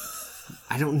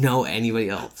 I don't know anybody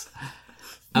else.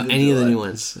 Any of the new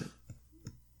ones.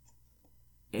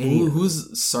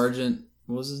 Who's Sergeant?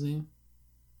 What was his name?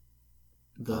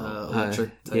 The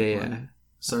electric type yeah. one.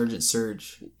 Sergeant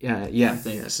Surge. Yeah. I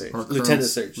think. Yeah, Surge. Or Lieutenant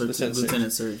Surge.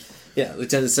 Lieutenant Surge. Yeah,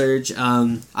 Lieutenant Surge.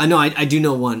 I know. I do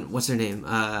know one. What's her name?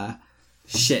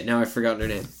 Shit. Now I've forgotten her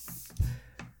name.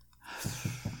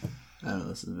 I don't know.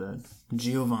 This is bad.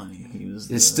 Giovanni. He was.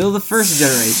 It's still the first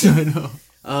generation.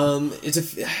 I know. It's a.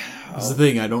 That's the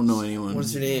thing. I don't know anyone.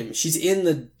 What's her name? She's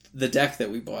in the deck that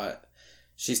we bought.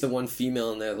 She's the one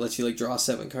female in there that lets you like draw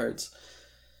 7 cards.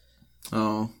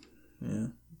 Oh, yeah.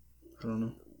 I don't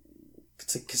know.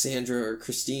 It's like Cassandra or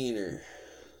Christine or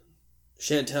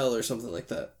Chantel or something like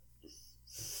that.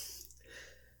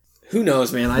 Who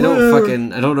knows, man? I don't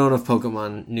know enough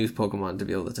new Pokemon to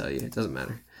be able to tell you. It doesn't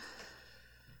matter.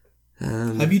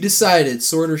 Have you decided,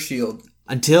 Sword or Shield?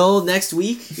 Until next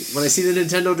week, when I see the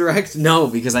Nintendo Direct, no,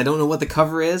 because I don't know what the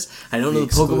cover is. I don't know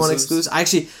the Pokemon exclusives.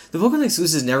 Actually, the Pokemon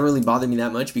exclusives never really bothered me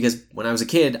that much because when I was a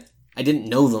kid, I didn't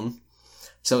know them.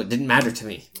 So it didn't matter to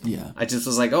me. Yeah. I just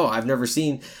was like, oh, I've never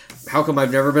seen... How come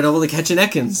I've never been able to catch an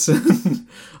Ekans?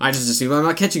 I just assume I'm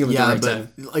not catching them at the right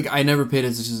time. Like, I never paid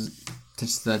attention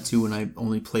to that too when I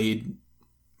only played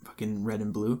fucking Red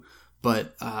and Blue.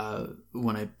 But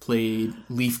when I played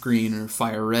Leaf Green or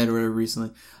Fire Red or whatever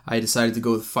recently, I decided to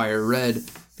go with Fire Red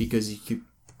because you could...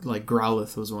 Like,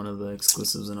 Growlithe was one of the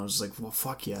exclusives, and I was just like, well,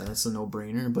 fuck yeah, that's a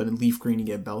no-brainer. But in Leaf Green, you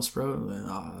get Bellsprout, and then,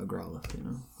 Growlithe, you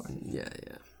know? Yeah.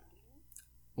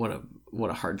 What what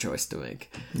a hard choice to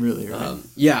make. Really, right?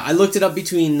 Yeah, I looked it up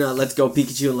between Let's Go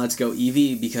Pikachu and Let's Go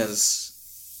Eevee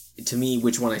because, to me,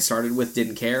 which one I started with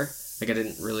didn't care. Like, I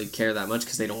didn't really care that much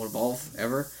because they don't evolve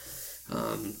ever.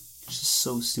 It's just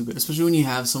so stupid, especially when you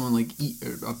have someone like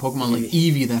a Pokemon like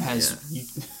Eevee that has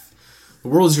the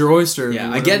world's your oyster.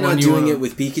 Yeah, I get not doing it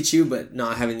with Pikachu, but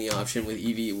not having the option with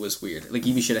Eevee was weird. Like,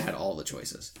 Eevee should have had all the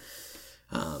choices.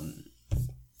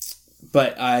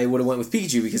 But I would have went with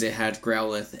Pikachu because it had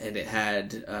Growlithe and it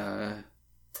had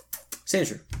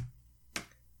Sandshrew.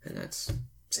 And that's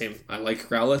same. I like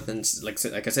Growlithe, and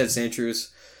like I said, Sandshrew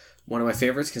is one of my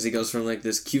favorites because he goes from like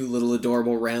this cute little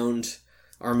adorable round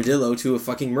armadillo to a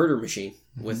fucking murder machine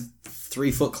with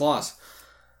 3-foot claws.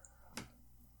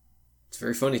 It's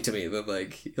very funny to me that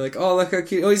like you're like, oh, look how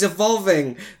cute, oh, he's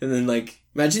evolving, and then like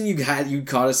imagine you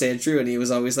caught a Sandshrew and he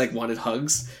was always like wanted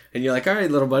hugs, and you're like, all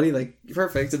right, little buddy, like you're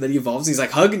perfect, and then he evolves, and he's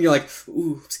like hug, and you're like,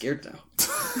 ooh, I'm scared now.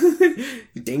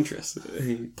 You're dangerous,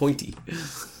 pointy.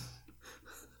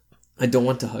 I don't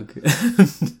want to hug.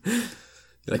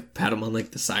 You like pat him on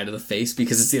like the side of the face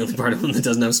because it's the only part of him that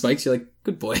doesn't have spikes. You're like,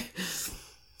 good boy.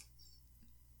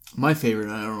 My favorite,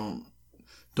 I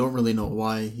don't really know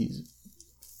why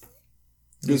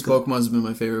these Pokemon's been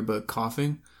my favorite, but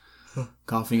coughing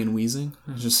and wheezing.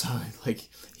 It's just like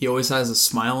he always has a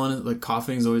smile on it. Like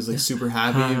coughing is always like super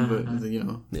happy, but you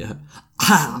know, yeah.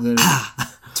 Then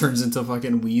it turns into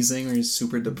fucking wheezing, or he's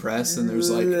super depressed, and there's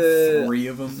like 3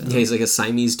 of them. Yeah, he's like a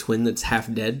Siamese twin that's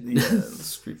half dead. Yeah,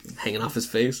 it's creepy. Hanging off his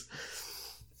face.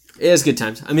 Yeah, it's good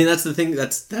times. I mean, that's the thing.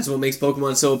 That's what makes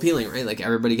Pokemon so appealing, right? Like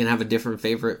everybody can have a different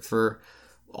favorite for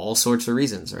all sorts of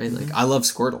reasons, right? Like I love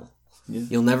Squirtle. Yeah.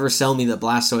 You'll never sell me that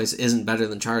Blastoise isn't better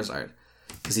than Charizard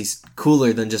because he's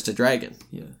cooler than just a dragon.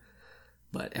 Yeah.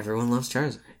 But everyone loves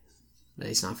Charizard. But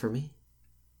he's not for me.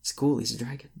 It's cool. He's a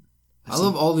dragon. I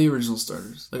love all the original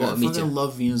starters. Like I me fucking too.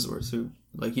 love Venusaur too.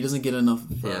 Like he doesn't get enough.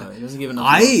 Yeah. He doesn't give enough.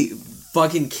 I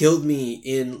fucking killed me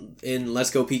in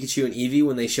Let's Go Pikachu and Eevee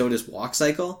when they showed his walk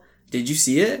cycle. Did you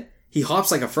see it? He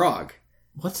hops like a frog.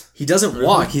 What? He doesn't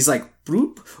walk. He's like,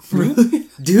 broop, broop.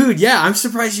 Dude, yeah, I'm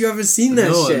surprised you haven't seen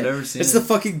that shit. I've never seen it's the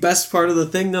fucking best part of the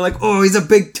thing. They're like, oh, he's a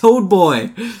big toad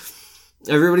boy.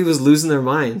 Everybody was losing their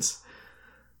minds.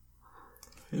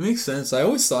 It makes sense. I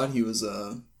always thought he was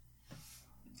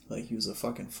he was a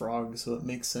fucking frog, so it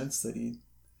makes sense that he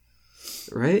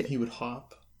would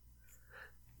hop.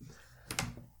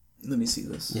 Let me see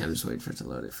this. Yeah, I'm just waiting for it to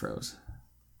load. It froze.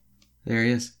 There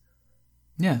he is.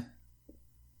 Yeah.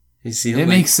 You see him? It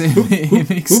makes sense. It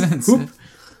makes sense.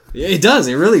 Yeah, it does.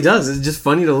 It really does. It's just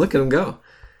funny to look at him go.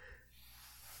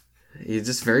 He's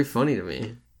just very funny to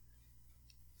me.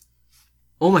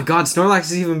 Oh my god, Snorlax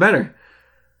is even better.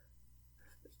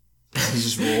 He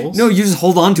just rolls? No, you just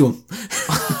hold on to him.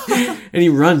 And he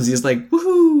runs. He's like,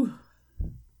 woohoo!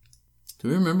 Do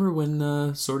we remember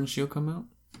when Sword and Shield come out?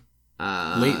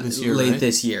 Late this year, Late right?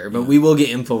 this year, but we will get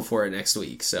info for it next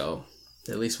week, so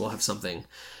at least we'll have something.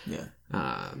 Yeah.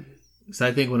 So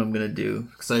I think what I'm going to do,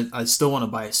 because I still want to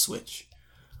buy a Switch,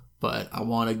 but I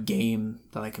want a game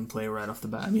that I can play right off the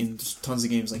bat. I mean, there's tons of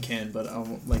games I can, but I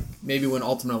want, like maybe when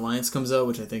Ultimate Alliance comes out,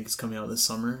 which I think is coming out this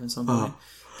summer at some point,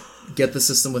 get the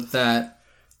system with that,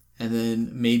 and then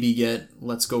maybe get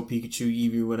Let's Go Pikachu,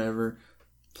 Eevee, whatever,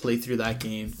 play through that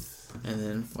game, and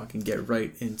then fucking get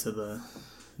right into the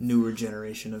newer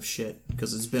generation of shit,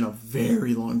 because it's been a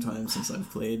very long time since I've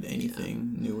played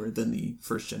anything newer than the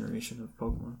first generation of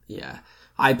Pokemon. Yeah.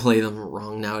 I play them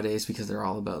wrong nowadays because they're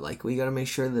all about, like, we gotta make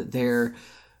sure that their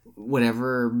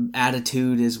whatever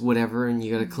attitude is whatever, and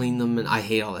you gotta clean them, and I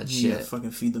hate all that You shit. gotta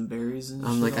fucking feed them berries and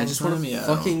I'm shit like, all I the just want time? to Yeah,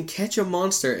 fucking catch a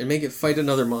monster and make it fight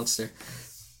another monster.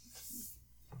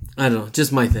 I don't know,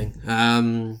 just my thing.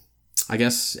 I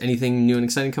guess anything new and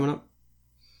exciting coming up?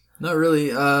 Not really.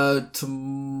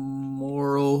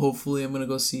 Tomorrow, hopefully, I'm gonna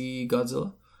go see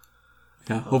Godzilla.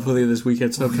 Yeah, hopefully this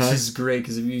weekend's okay. Which is great,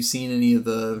 because have you seen any of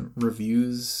the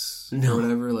reviews or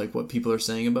whatever, like what people are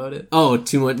saying about it? Oh,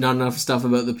 too much, not enough stuff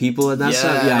about the people and that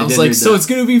stuff? Yeah, I was did like, read so that. it's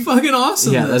gonna be fucking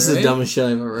awesome. Yeah, then, that's right? the dumbest shit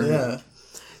I've ever heard. Yeah.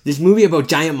 This movie about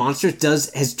giant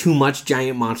monsters has too much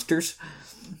giant monsters.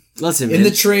 Listen, man. In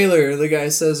the trailer, the guy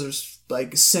says there's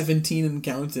like 17 and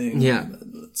counting. Yeah.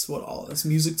 That's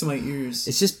music to my ears.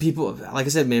 It's just people, like I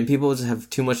said, man, people just have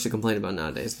too much to complain about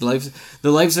nowadays. The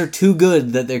lives are too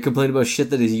good that they're complaining about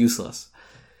shit that is useless.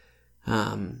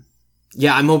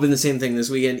 Yeah, I'm hoping the same thing this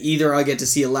weekend. Either I get to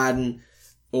see Aladdin,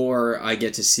 or I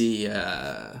get to see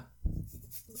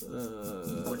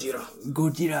Gojira.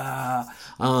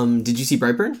 Did you see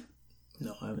Brightburn?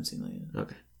 No, I haven't seen that yet.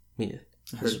 Okay, me neither.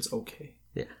 I heard it's okay.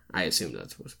 Yeah, I assumed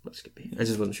that's what it's going to be. I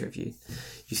just wasn't sure if you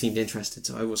seemed interested,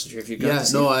 so I wasn't sure if you got to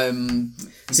see it. I'm...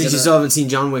 Since you still haven't seen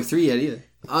John Wick 3 yet either.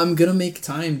 I'm gonna make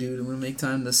time, dude. I'm gonna make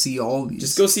time to see all these.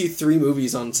 Just go see 3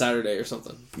 movies on Saturday or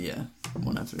something. Yeah,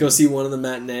 one after Go see one in the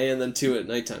matinee and then 2 at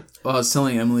nighttime. Well, I was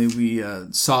telling Emily we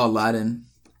saw Aladdin,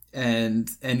 and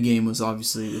Endgame was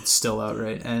obviously, it's still out,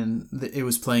 right? And it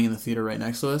was playing in the theater right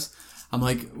next to us. I'm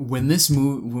like, when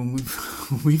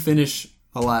we finish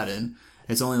Aladdin,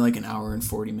 it's only like an hour and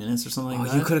 40 minutes or something like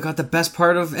that. You could have got the best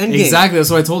part of Endgame. Exactly, that's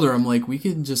what I told her. I'm like, we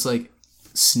could just like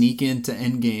sneak into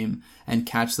Endgame and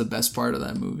catch the best part of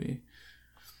that movie.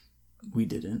 We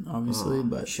didn't, obviously,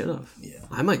 but should have. Yeah,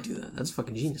 I might do that. That's a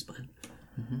fucking genius plan.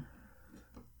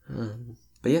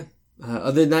 But yeah,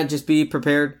 other than that, just be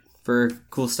prepared for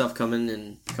cool stuff coming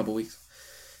in a couple weeks,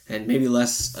 and maybe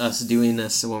less us doing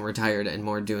this when we're tired and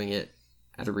more doing it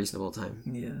at a reasonable time.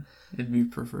 Yeah, it'd be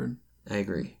preferred. I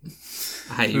agree.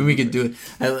 Maybe we could do it.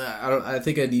 I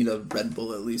think I need a Red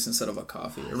Bull at least instead of a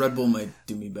coffee. A Red Bull might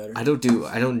do me better. I don't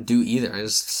do either. I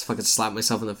just fucking slap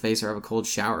myself in the face or have a cold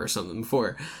shower or something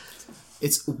before.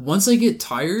 It's once I get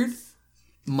tired,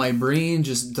 my brain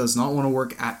just does not want to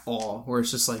work at all. Where it's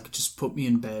just like, just put me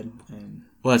in bed and.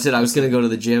 Well, that's it. I was gonna go to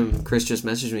the gym. Chris just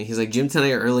messaged me. He's like, gym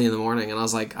tonight or early in the morning, and I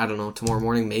was like, I don't know, tomorrow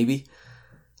morning maybe.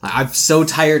 Like, I'm so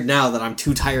tired now that I'm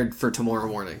too tired for tomorrow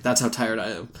morning. That's how tired I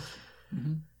am.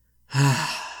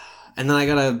 And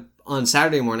then on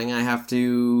Saturday morning, I have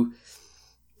to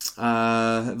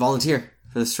volunteer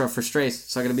for the stuff for Strays.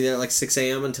 So I gotta be there at like 6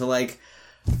 a.m. until like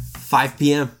 5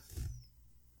 p.m.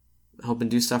 Help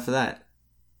and do stuff for that.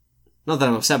 Not that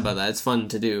I'm upset by that. It's fun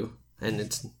to do. And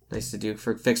it's nice to do.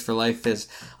 For Fix for Life is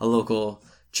a local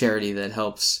charity that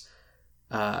helps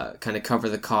kind of cover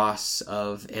the costs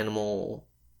of animal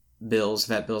bills,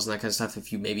 vet bills, and that kind of stuff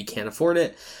if you maybe can't afford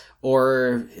it.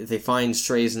 Or if they find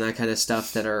strays and that kind of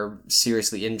stuff that are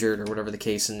seriously injured or whatever the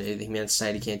case, and the Humane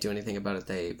Society can't do anything about it,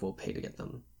 they will pay to get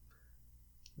them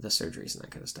the surgeries and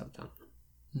that kind of stuff done.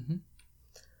 Mm-hmm.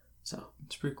 So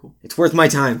it's pretty cool. It's worth my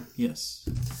time. Yes.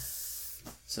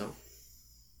 So,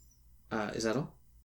 is that all?